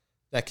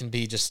that can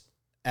be just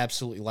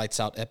absolutely lights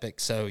out epic.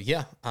 So,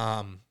 yeah,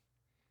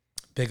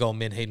 big old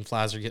Menhaden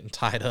flies are getting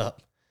tied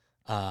up.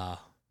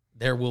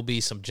 There will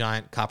be some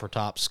giant copper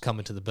tops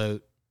coming to the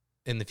boat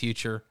in the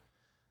future.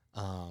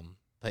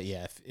 But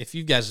yeah, if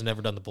you guys have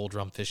never done the bull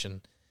drum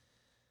fishing,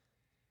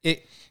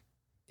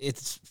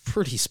 it's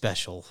pretty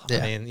special. Yeah.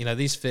 I mean, you know,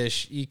 these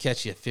fish, you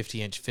catch you a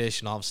 50-inch fish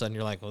and all of a sudden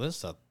you're like, well, this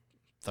is a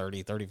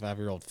 30,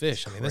 35-year-old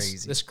fish. I mean,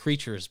 this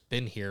creature has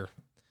been here.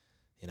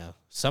 You know,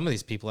 some of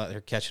these people out there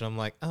catching them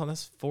like, oh,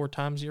 that's 4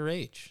 times your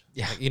age.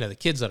 Yeah. Like, you know, the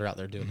kids that are out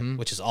there doing it,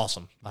 which is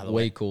awesome, by the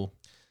way. Way cool.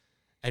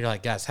 And you're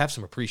like, guys, have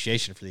some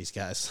appreciation for these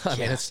guys. I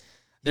mean,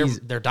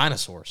 they're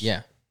dinosaurs.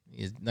 Yeah.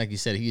 Like you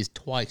said, he is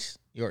twice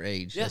your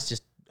age. Yeah. That's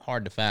just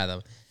hard to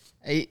fathom.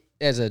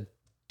 As a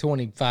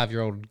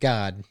 25-year-old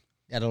God,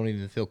 I don't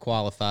even feel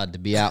qualified to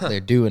be out there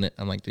doing it.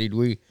 I'm like, dude,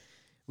 we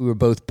were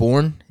both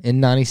born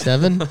in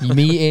 97,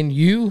 me and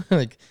you.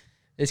 Like,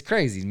 it's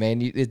crazy,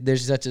 man.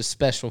 There's such a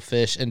special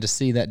fish, and to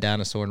see that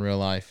dinosaur in real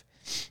life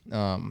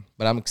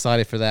But I'm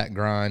excited for that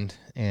grind,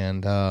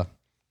 and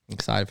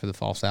excited for the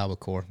false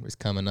albacore. It's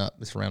coming up.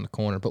 It's around the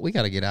corner. But we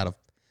got to get out of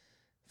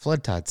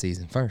flood tide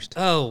season first.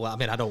 Oh, well, I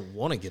mean, I don't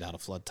want to get out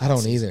of flood tide I don't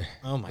season. either.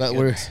 Oh, my but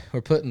goodness.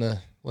 we're putting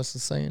what's the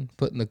saying?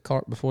 Putting the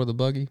cart before the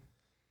buggy?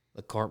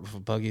 The cart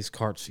before buggies,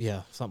 carts,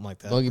 yeah, something like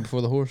that. Buggy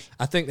before the horse?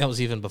 I think that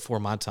was even before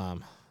my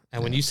time.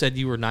 And when you said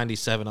you were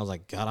 97, I was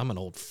like, God, I'm an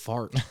old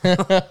fart.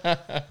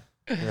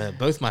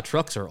 Both my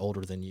trucks are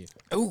older than you.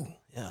 Oh,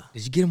 Yeah.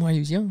 did you get him while you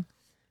was young?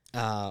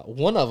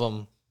 One of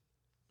them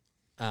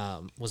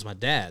was my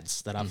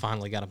dad's that I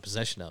finally got in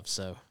possession of.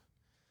 So,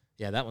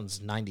 yeah, that one's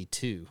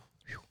 92.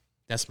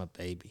 That's my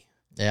baby.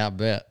 Yeah, I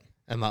bet.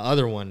 And my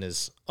other one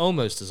is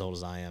almost as old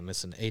as I am.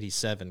 It's an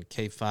 87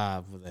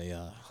 K5 with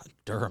a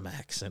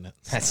Duramax in it.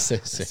 That's so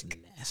That's sick.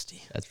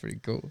 nasty. That's pretty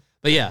cool.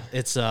 But yeah,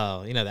 it's the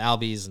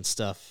Albies and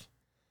stuff.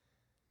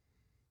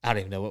 I don't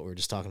even know what we were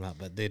just talking about,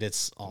 but dude,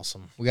 it's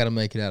awesome. We got to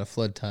make it out of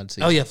flood tide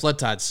season. Oh yeah, flood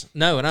tides.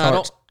 No, and I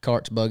don't.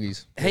 Carts,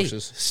 buggies, Hey,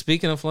 horses.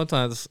 speaking of flood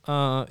tides,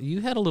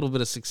 you had a little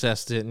bit of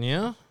success, didn't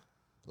you?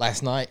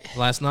 Last night,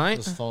 Last it night,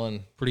 was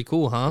fun. pretty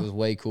cool, It huh? was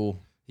way cool.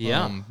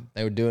 Yeah.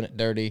 They were doing it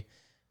dirty.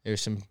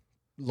 There's some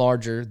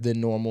larger than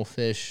normal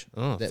fish.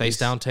 Oh, that face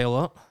we- down, tail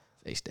up.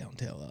 Face down,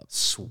 tail up.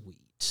 Sweet.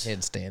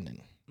 Head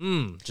standing.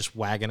 Just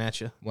wagging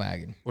at you.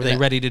 Wagon. Were they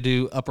ready to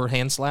do upper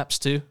hand slaps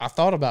too? I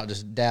thought about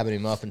just dabbing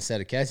him up instead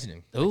of catching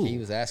him. Like, Ooh. he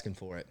was asking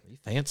for it. You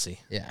fancy.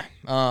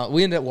 Yeah.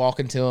 We ended up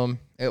walking to him.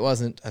 It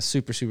wasn't a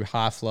super, super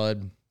high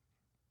flood.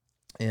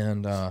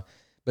 And, but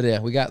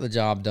yeah, we got the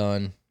job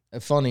done.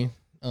 Funny,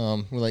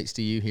 relates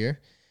to you here.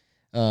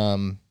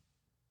 It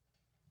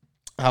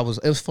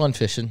was fun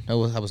fishing. I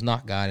was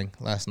not guiding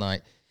last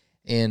night,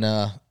 and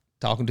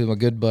talking to my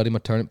good buddy, my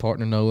tournament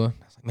partner Noah.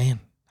 I was like, man,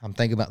 I'm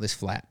thinking about this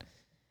flat,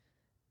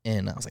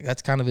 and I was like,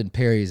 that's kind of in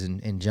Perry's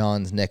and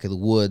John's neck of the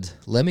woods.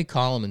 Let me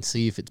call him and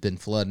see if it's been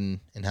flooding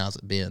and how's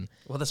it been.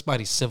 Well, that's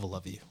mighty civil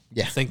of you.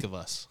 Yeah. Think of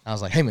us. I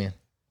was like, hey man,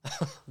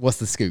 what's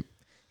the scoop?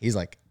 He's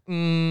like,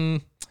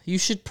 you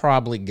should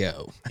probably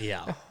go.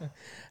 Yeah.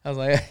 I was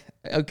like,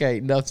 okay,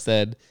 enough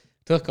said.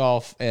 Took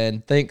off,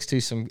 and thanks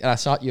to I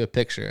shot you a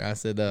picture. I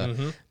said,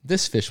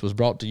 this fish was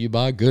brought to you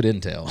by Good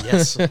Intel.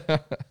 Yes.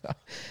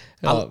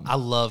 I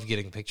love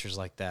getting pictures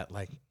like that.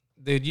 Like,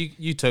 dude,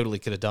 you totally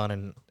could have done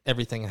and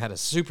everything had a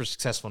super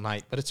successful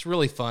night, but it's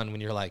really fun when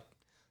you're like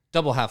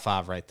double high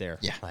five right there.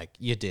 Yeah. Like,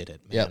 you did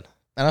it, man. Yep.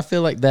 And I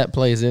feel like that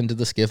plays into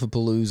the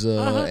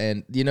Skiffapalooza,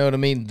 and you know what I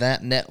mean?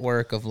 That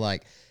network of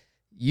like,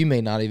 you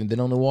may not even been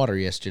on the water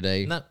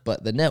yesterday, No.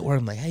 but the network,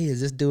 I'm like, hey, is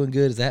this doing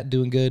good? Is that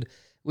doing good?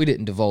 We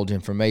didn't divulge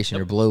information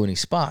or blow any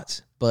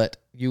spots, but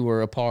you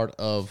were a part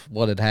of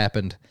what had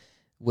happened,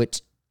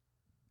 which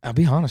I'll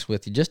be honest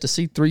with you, just to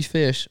see 3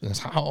 fish,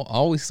 that's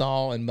all we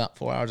saw in about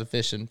 4 hours of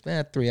fishing,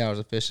 3 hours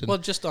of fishing. Well,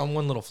 just on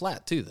one little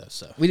flat too, though.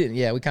 So We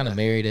didn't, we kind of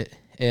married it,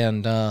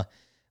 and but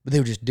they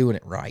were just doing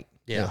it right.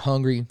 They Yeah. were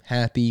hungry,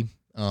 happy,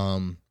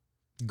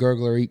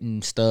 gurgler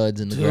eating studs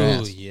in the oh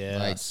grass.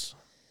 yes,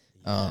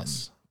 Like,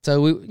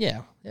 so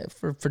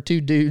for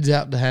 2 dudes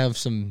out to have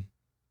some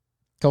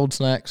cold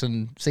snacks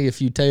and see a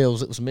few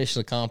tails, it was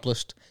mission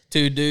accomplished.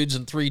 2 dudes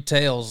and 3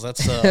 tails.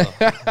 That's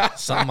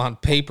something on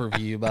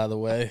pay-per-view, by the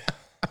way.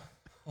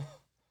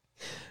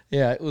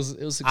 Yeah, it was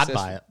I'd successful.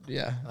 buy it.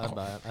 Yeah, I'd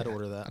buy it. I'd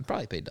order that. I'd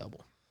probably pay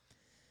double.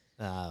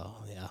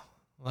 Oh yeah.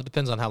 Well, it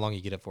depends on how long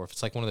you get it for. If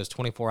it's like one of those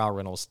 24-hour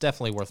rentals,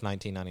 definitely worth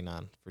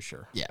 $19.99 for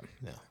sure. Yeah,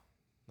 Yeah.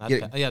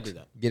 Get I'd do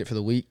that. get it for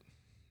the week.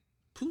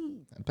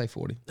 I'd pay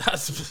 40.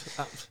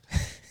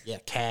 Yeah,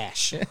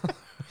 cash.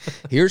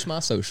 Here's my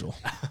social.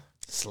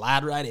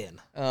 Slide right in.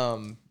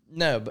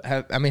 No, but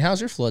how's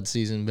your flood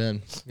season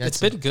been? It's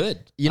been good.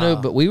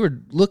 But we were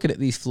looking at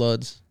these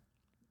floods,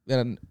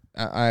 and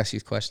I asked you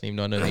the question even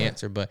though I know the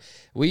answer, but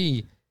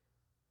we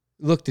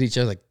looked at each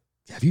other like,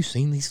 have you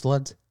seen these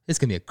floods? It's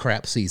going to be a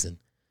crap season.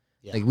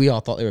 Yeah. Like, we all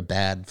thought they were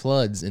bad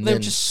floods. And They then,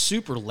 were just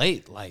super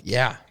late. Like,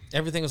 yeah.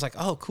 everything was like,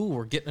 oh, cool,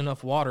 we're getting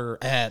enough water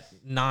at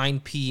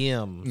 9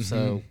 p.m.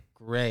 So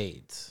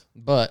great.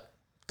 But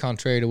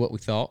contrary to what we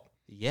thought,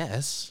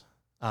 Yes,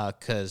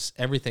 because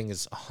everything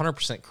is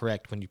 100%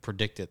 correct when you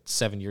predict it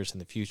 7 years in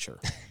the future.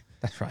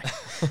 that's right.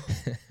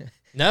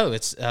 No,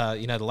 it's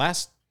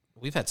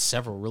we've had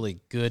several really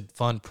good,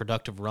 fun,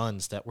 productive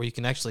runs where you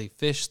can actually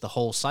fish the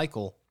whole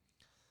cycle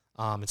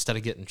instead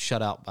of getting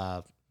shut out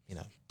by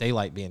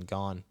daylight being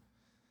gone.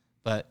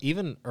 But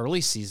even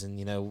early season,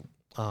 me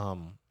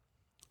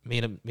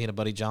and a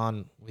buddy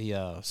John, we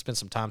spent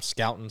some time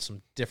scouting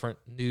some different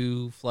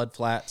new flood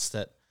flats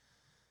that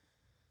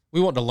we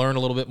want to learn a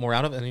little bit more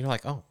out of it. And you're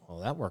like, oh, well,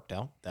 that worked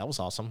out. That was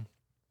awesome.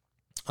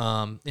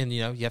 And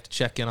you have to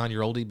check in on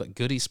your oldie but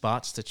goodie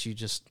spots that you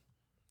just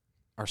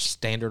are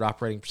standard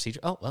operating procedure.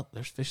 Oh, well,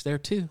 there's fish there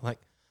too. Like,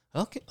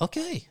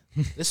 okay,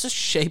 this is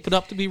shaping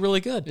up to be really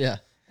good. Yeah.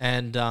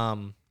 And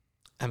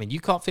you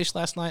caught fish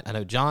last night. I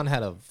know John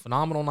had a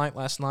phenomenal night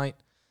last night.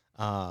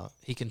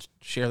 He can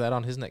share that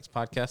on his next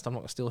podcast. I'm not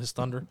gonna steal his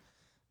thunder,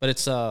 but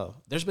it's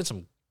there's been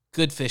some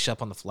good fish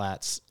up on the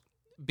flats,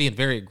 being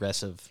very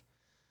aggressive.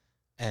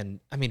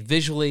 And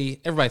visually,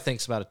 everybody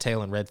thinks about a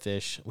tail and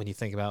redfish when you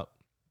think about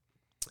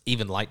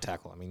even light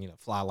tackle. I mean,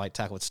 fly light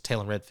tackle, it's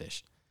tail and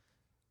redfish.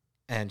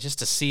 And just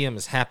to see them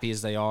as happy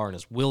as they are and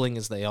as willing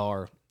as they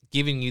are,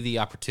 giving you the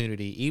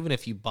opportunity, even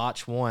if you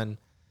botch one,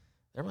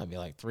 there might be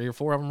like 3 or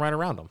 4 of them right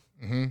around them.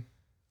 Mm-hmm.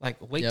 Like,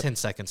 wait 10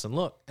 seconds and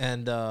look.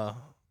 And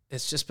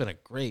it's just been a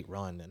great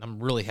run. And I'm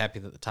really happy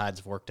that the tides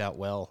have worked out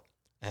well.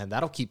 And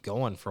that'll keep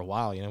going for a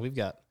while. We've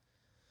got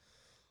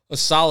a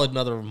solid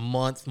another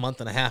month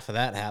and a half of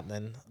that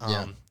happening.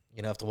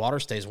 If the water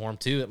stays warm,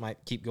 too, it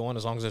might keep going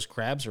as long as those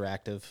crabs are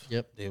active.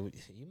 Yep. Dude,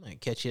 you might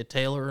catch you a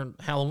tailor on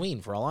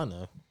Halloween, for all I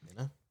know.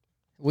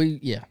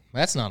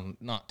 That's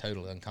not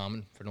totally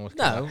uncommon for North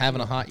Carolina.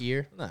 Having a hot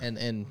year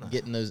and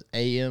getting those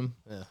AM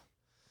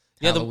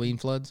Halloween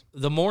floods.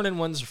 The morning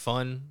ones are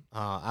fun.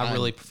 I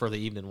really prefer the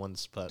evening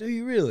ones. But do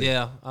you really?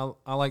 Yeah,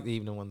 I like the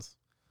evening ones.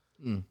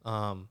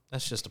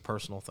 That's just a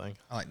personal thing.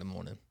 I like the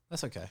morning.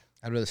 That's okay.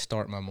 I'd rather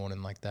start my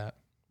morning like that.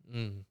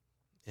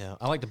 Yeah,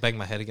 I like to bang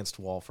my head against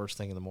the wall first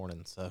thing in the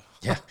morning. So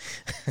yeah,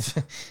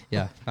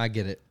 yeah, I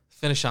get it.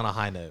 Finish on a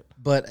high note.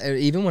 But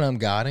even when I'm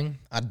guiding,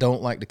 I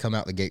don't like to come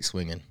out the gate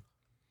swinging.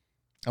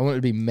 I want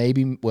it to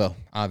be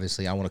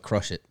obviously I want to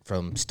crush it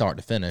from start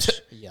to finish.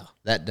 Yeah.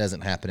 That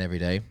doesn't happen every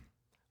day.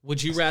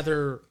 Would you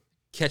rather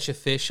catch a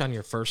fish on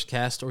your first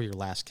cast or your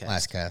last cast?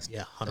 Last cast.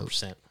 Yeah,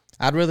 100%.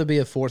 I'd rather be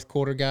a fourth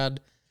quarter guide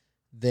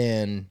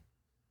than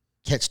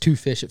catch 2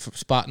 fish at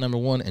spot number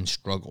 1 and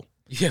struggle.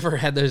 You ever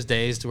had those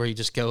days to where you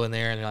just go in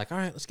there and you're like, all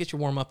right, let's get your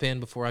warm-up in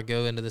before I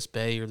go into this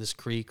bay or this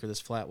creek or this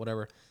flat,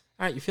 whatever.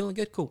 All right, you feeling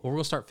good? Cool. Well, we're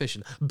going to start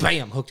fishing.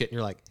 Bam, hooked it. And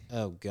you're like,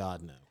 oh,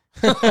 God, no.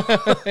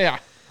 Yeah.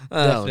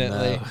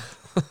 Definitely.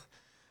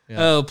 Yeah.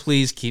 Oh,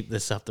 please keep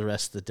this up the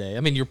rest of the day.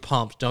 I mean, you're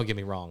pumped. Don't get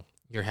me wrong.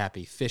 You're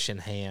happy. Fish in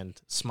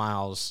hand,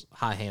 smiles,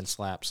 high hand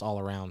slaps all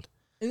around.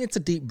 And it's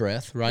a deep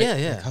breath, right?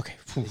 Yeah. Like, okay.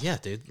 Whew. Yeah,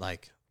 dude.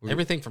 Like,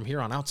 everything from here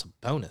on out's a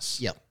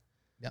bonus. Yep.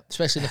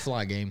 Especially the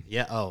fly game.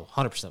 Yeah. Oh,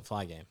 100%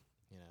 fly game.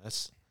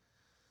 It's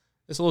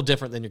a little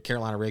different than your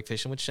Carolina rig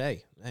fishing, which,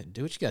 hey,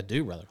 do what you got to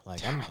do, brother.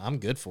 Like, I'm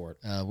good for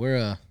it.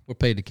 We're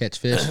paid to catch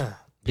fish,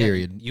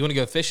 period. Yeah, you want to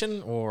go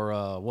fishing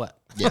or what?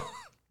 Yeah.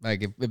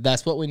 Like, if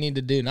that's what we need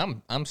to do,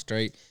 and I'm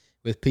straight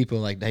with people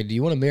like, hey, do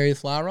you want to marry the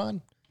fly rod?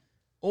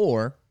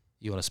 Or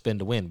you want to spin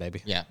to win,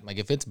 baby. Yeah. Like,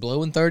 if it's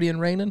blowing 30 and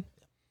raining,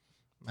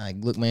 like,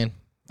 look, man,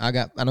 I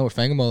know where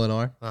finger mullet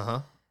are. Uh-huh.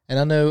 And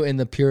I know in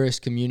the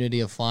purist community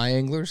of fly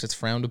anglers, it's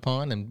frowned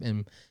upon.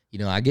 And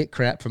I get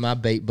crap for my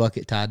bait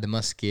bucket tied to my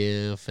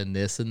skiff and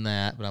this and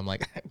that. But I'm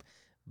like,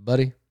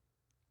 buddy,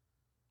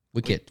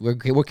 we're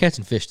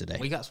catching fish today.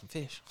 We got some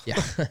fish.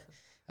 Yeah.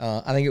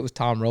 I think it was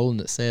Tom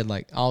Rowland that said,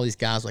 like, all these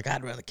guys, like,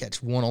 I'd rather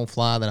catch 1 on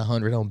fly than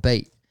 100 on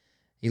bait.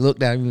 He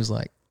looked at him and was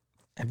like,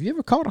 have you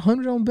ever caught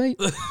 100 on bait?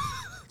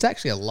 It's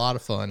actually a lot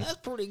of fun. That's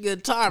pretty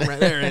good time right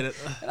there, ain't it?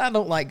 And I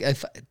don't like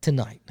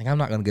tonight. Like, I'm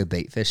not going to go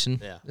bait fishing.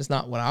 Yeah. It's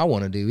not what I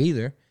want to do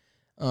either.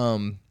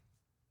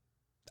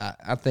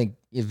 I think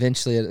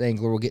eventually an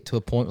angler will get to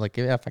a point like,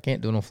 if I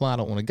can't do it on fly, I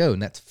don't want to go,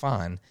 and that's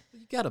fine.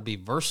 You got to be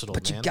versatile,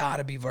 but man. You got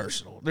to be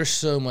versatile. There's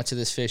so much of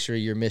this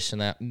fishery you're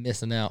missing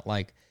out,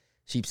 like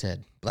sheep's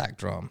head, black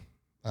drum,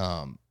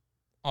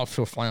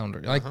 offshore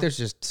flounder. Like, there's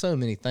just so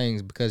many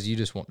things because you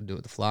just want to do it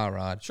with the fly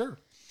rod. Sure.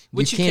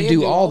 Which you can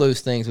do all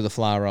those things with a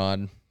fly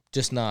rod,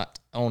 just not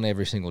on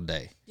every single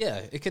day.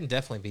 Yeah, it can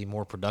definitely be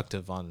more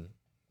productive on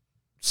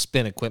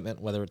spin equipment,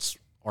 whether it's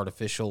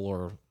artificial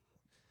or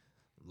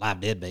live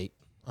dead bait.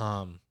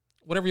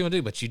 Whatever you want to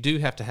do, but you do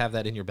have to have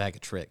that in your bag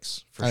of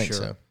tricks for I sure.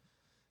 think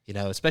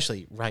so.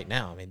 Especially right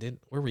now. I mean, dude,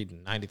 we're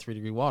reading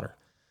 93-degree water.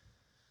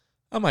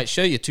 I might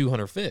show you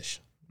 200 fish.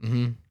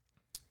 Mm-hmm.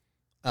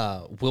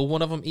 Will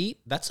one of them eat?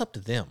 That's up to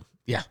them.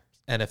 Yeah.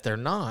 And if they're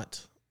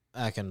not,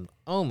 I can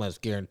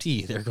almost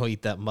guarantee they're going to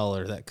eat that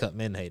mullet or that cut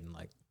menhaden.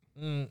 Like,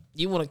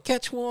 you want to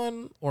catch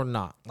one or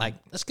not? Like,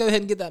 let's go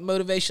ahead and get that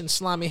motivation,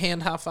 slimy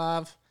hand high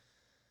five,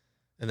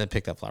 and then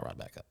pick that fly rod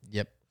back up.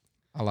 Yep.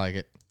 I like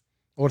it.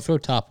 Or throw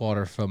top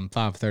water from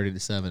 5:30 to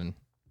 7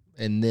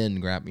 and then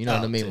grab. You know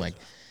what I mean? Dude. Like,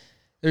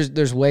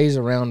 there's ways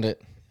around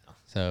it.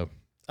 So.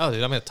 Oh,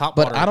 dude, I mean, top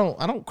but water.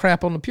 I don't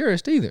crap on the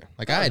purist either.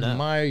 Like, I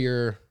admire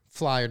your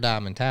fly or die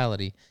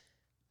mentality.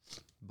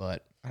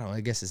 But I don't know.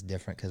 I guess it's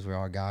different because we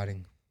are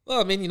guiding. Well,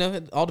 I mean,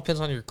 it all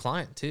depends on your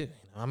client too.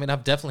 I mean,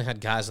 I've definitely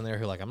had guys in there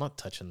who are like, I'm not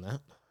touching that.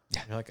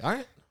 Yeah. You're like, all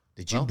right.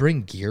 Did you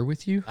bring gear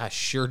with you? I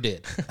sure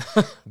did.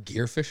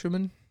 Gear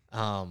fisherman?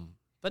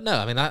 But no,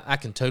 I mean, I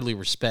can totally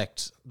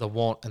respect the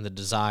want and the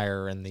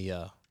desire and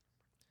the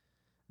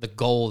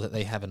goal that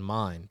they have in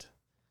mind.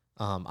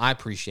 I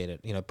appreciate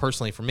it.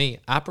 Personally for me,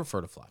 I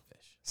prefer to fly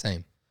fish.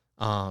 Same.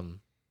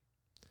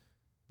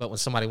 But when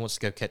somebody wants to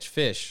go catch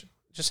fish,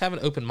 just have an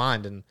open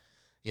mind. And,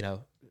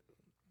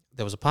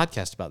 there was a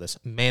podcast about this,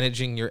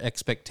 managing your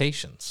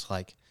expectations.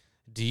 Like,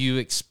 do you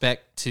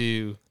expect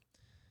to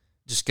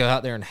just go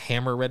out there and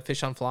hammer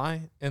redfish on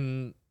fly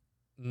in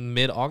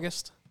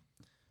mid-August?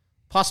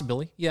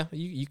 Possibly, yeah,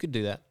 you could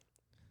do that.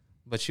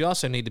 But you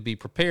also need to be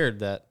prepared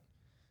that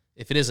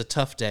if it is a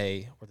tough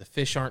day or the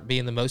fish aren't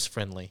being the most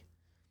friendly,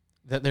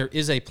 that there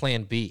is a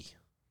plan B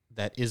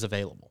that is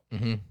available.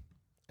 Mm-hmm.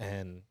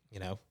 And,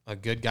 a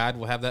good guide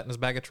will have that in his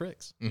bag of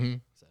tricks. Mm-hmm.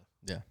 So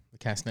Yeah, the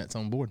cast net's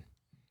on board.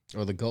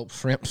 Or the gulp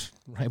shrimps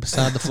right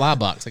beside the fly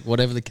box, like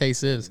whatever the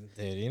case is.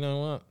 Dude, you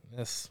know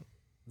what?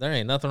 There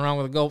ain't nothing wrong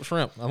with a gulp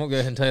shrimp. I'm going to go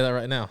ahead and tell you that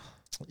right now.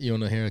 You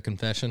want to hear a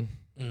confession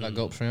about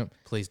gulp shrimp?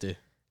 Please do.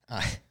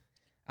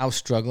 I was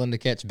struggling to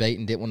catch bait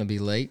and didn't want to be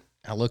late.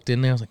 I looked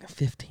in there. I was like, a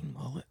 15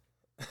 mullet,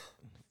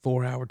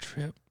 4-hour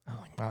trip. I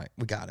was like, all right,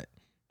 we got it.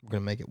 We're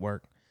going to make it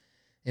work.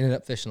 Ended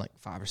up fishing like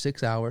 5 or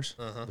 6 hours,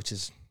 which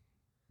is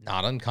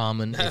not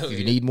uncommon. If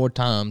you need more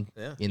time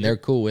and they're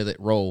cool with it,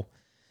 roll.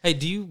 Hey,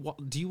 do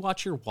you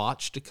watch your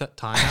watch to cut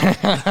time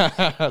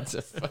out? That's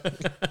a funny.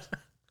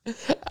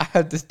 I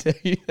have to tell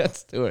you that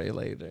story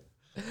later.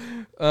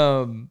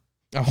 My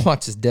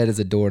watch is dead as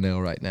a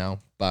doornail right now,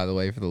 by the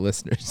way, for the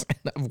listeners.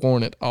 I've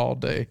worn it all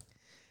day.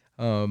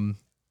 No,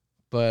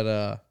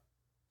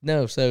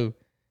 so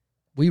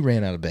we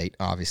ran out of bait,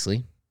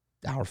 obviously.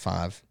 Hour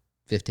 5,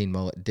 15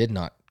 mullet, did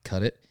not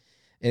cut it.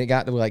 And it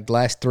got to like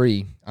last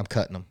 3, I'm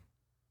cutting them.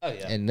 Oh,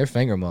 yeah. And they're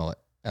finger mullet.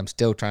 I'm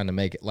still trying to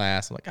make it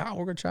last. I'm like,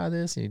 we're going to try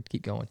this. And you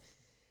keep going.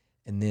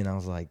 And then I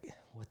was like,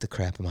 what the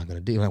crap am I going to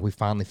do? Like, we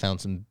finally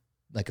found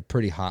a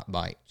pretty hot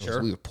bite. Sure. So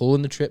we were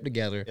pulling the trip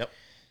together. Yep.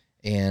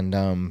 And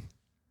I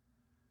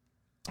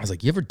was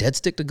like, you ever dead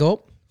stick to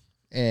gulp?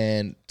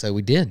 And so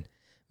we did.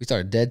 We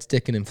started dead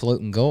sticking and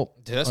floating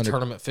gulp. Dude, that's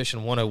tournament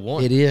fishing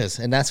 101. It is.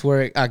 And that's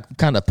where I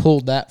kind of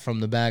pulled that from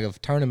the bag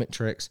of tournament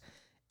tricks.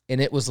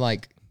 And it was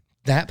like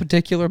that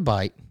particular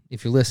bite,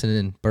 if you're listening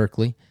in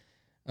Berkeley,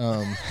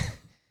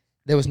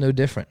 there was no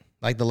different.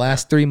 Like the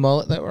last 3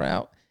 mullet that were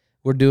out,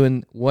 we're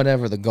doing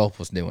whatever the gulp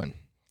was doing.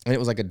 And it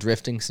was like a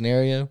drifting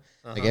scenario.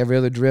 Like every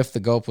other drift, the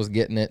gulp was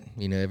getting it.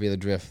 Every other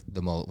drift,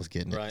 the mullet was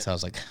getting it. Right. So I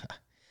was like,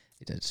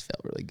 it just felt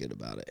really good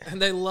about it.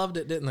 And they loved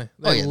it, didn't they?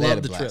 They loved had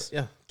a the trip. blast.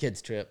 Yeah.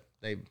 Kids trip.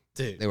 They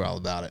were all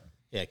about it.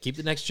 Yeah, keep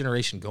the next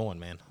generation going,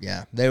 man.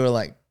 Yeah. They were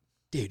like,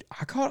 dude,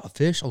 I caught a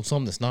fish on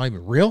something that's not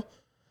even real.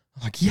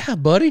 I'm like, yeah,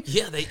 buddy.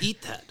 Yeah, they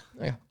eat that.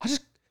 I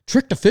just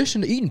tricked a fish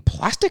into eating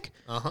plastic.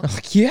 I'm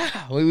like,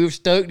 yeah. We were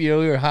stoked. We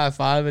were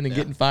high-fiving and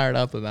getting fired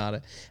up about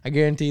it. I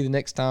guarantee you the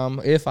next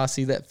time, if I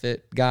see that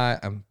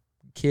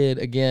kid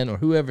again, or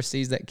whoever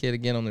sees that kid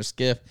again on their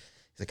skiff,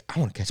 he's like, I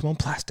want to catch him on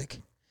plastic.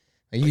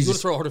 You want to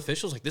throw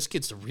artificials? Like, this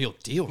kid's the real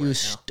deal right now. He was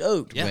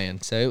stoked,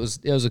 man. So it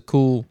was a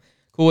cool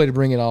way to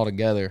bring it all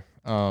together.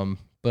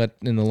 But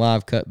in the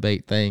live cut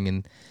bait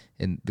thing,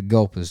 and the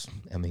gulp is,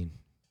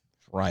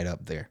 right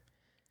up there.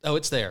 Oh,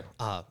 it's there.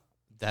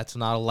 That's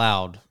not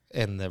allowed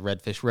in the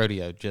Redfish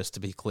Rodeo, just to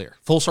be clear.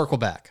 Full circle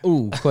back.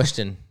 Ooh,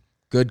 question.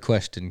 Good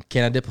question.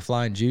 Can I dip a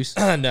fly in juice?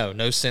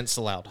 No sense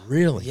allowed.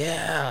 Really?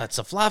 Yeah, it's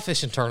a fly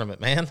fishing tournament,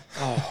 man.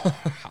 Oh,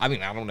 I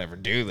don't ever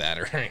do that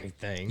or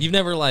anything. You've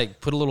never,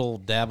 put a little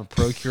dab of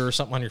Procure or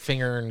something on your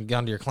finger and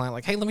gone to your client,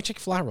 like, hey, let me check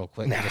your fly real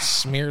quick. And just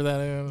smear that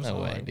in. No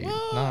way,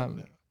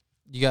 dude.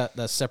 You got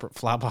that separate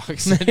fly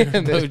box in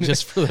your boat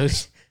just for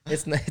those.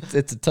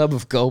 It's a tub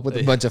of gulp with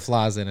a bunch of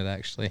flies in it,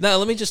 actually.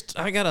 No,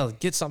 I got to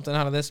get something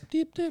out of this.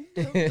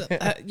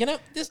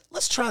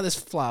 Let's try this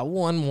fly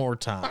one more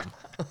time.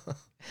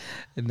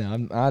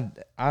 No,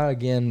 I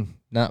again,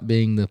 not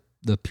being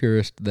the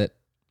purist that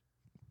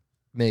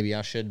maybe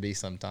I should be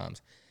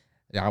sometimes,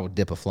 I would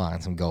dip a fly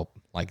in some gulp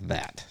like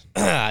that.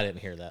 I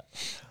didn't hear that.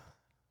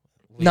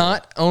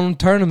 Not on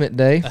tournament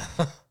day,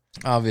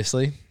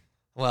 obviously.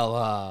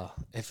 Well,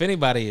 if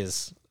anybody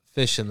is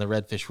fishing the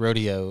Redfish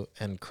Rodeo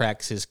and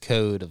cracks his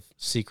code of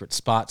secret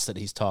spots that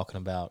he's talking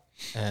about,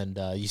 and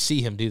you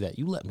see him do that,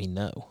 you let me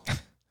know.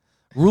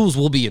 Rules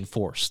will be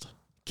enforced.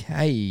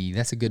 Okay,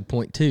 that's a good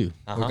point, too.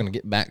 We're going to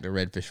get back to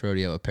Redfish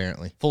Rodeo,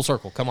 apparently. Full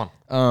circle, come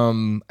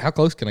on. How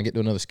close can I get to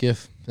another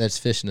skiff that's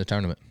fishing the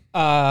tournament?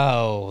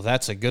 Oh,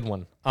 that's a good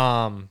one.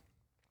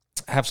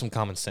 Have some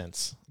common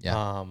sense.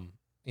 Yeah.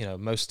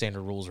 Most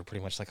standard rules are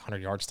pretty much like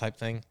 100 yards type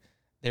thing.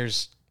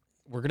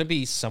 We're going to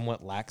be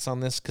somewhat lax on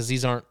this because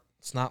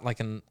it's not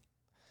like an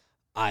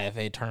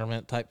IFA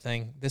tournament type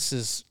thing. This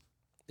is,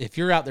 if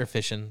you're out there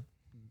fishing,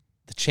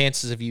 the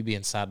chances of you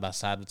being side by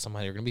side with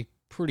somebody are going to be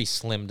pretty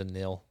slim to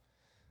nil.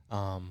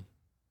 I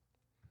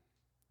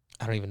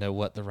don't even know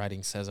what the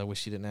writing says. I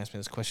wish you didn't ask me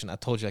this question. I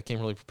told you I came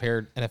really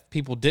prepared. And if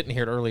people didn't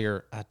hear it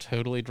earlier, I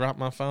totally dropped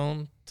my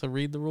phone to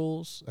read the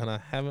rules, and I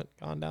haven't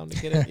gone down to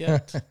get it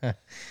yet.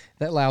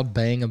 That loud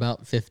bang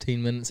about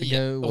 15 minutes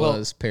ago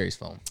was Perry's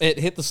phone. It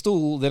hit the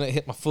stool, then it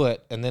hit my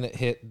foot, and then it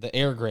hit the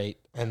air grate,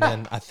 and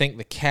then I think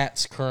the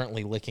cat's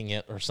currently licking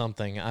it or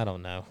something. I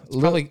don't know.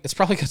 It's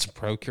probably got some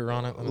Procure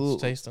on it when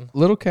it's tasting.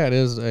 Little Cat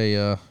is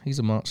he's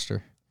a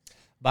monster.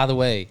 By the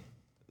way,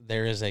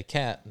 there is a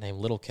cat named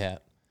Little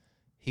Cat.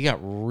 He got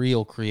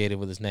real creative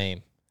with his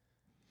name.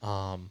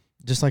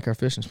 Just like our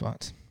fishing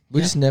spots.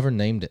 We just never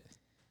named it.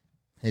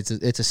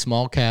 It's a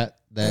small cat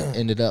that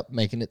ended up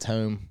making its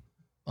home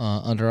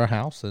under our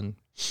house, and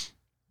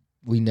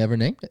we never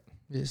named it.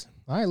 Just,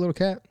 all right, Little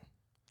Cat,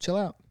 chill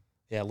out.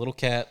 Yeah, Little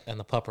Cat and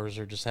the puppers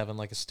are just having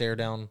like a stare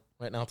down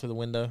right now through the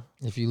window.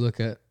 If you look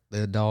at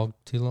the dog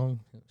too long,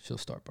 she'll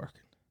start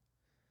barking.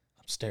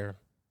 I'm staring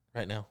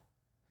right now.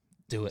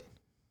 Do it.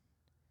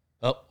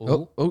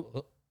 Oh,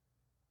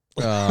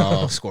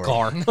 squirrel.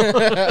 Car.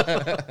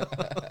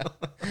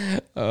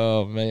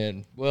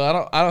 man.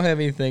 Well, I don't have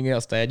anything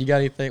else to add. You got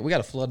anything? We got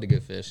a flood to go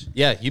fish.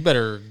 Yeah, you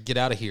better get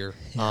out of here.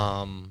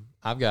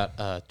 I've got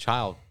a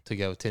child to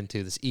go attend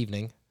to this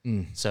evening.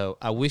 So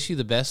I wish you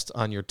the best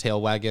on your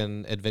tail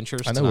wagon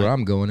adventures. I know where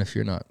I'm going if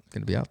you're not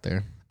going to be out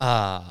there.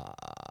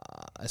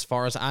 As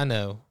far as I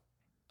know,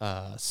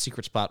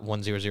 secret spot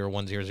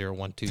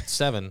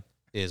 100100127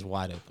 is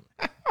wide open.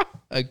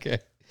 Okay.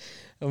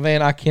 Well,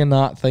 man, I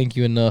cannot thank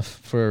you enough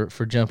for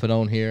jumping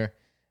on here.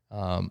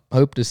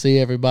 Hope to see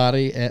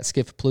everybody at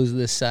Skiffapalooza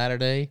this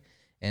Saturday,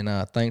 and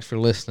thanks for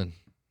listening.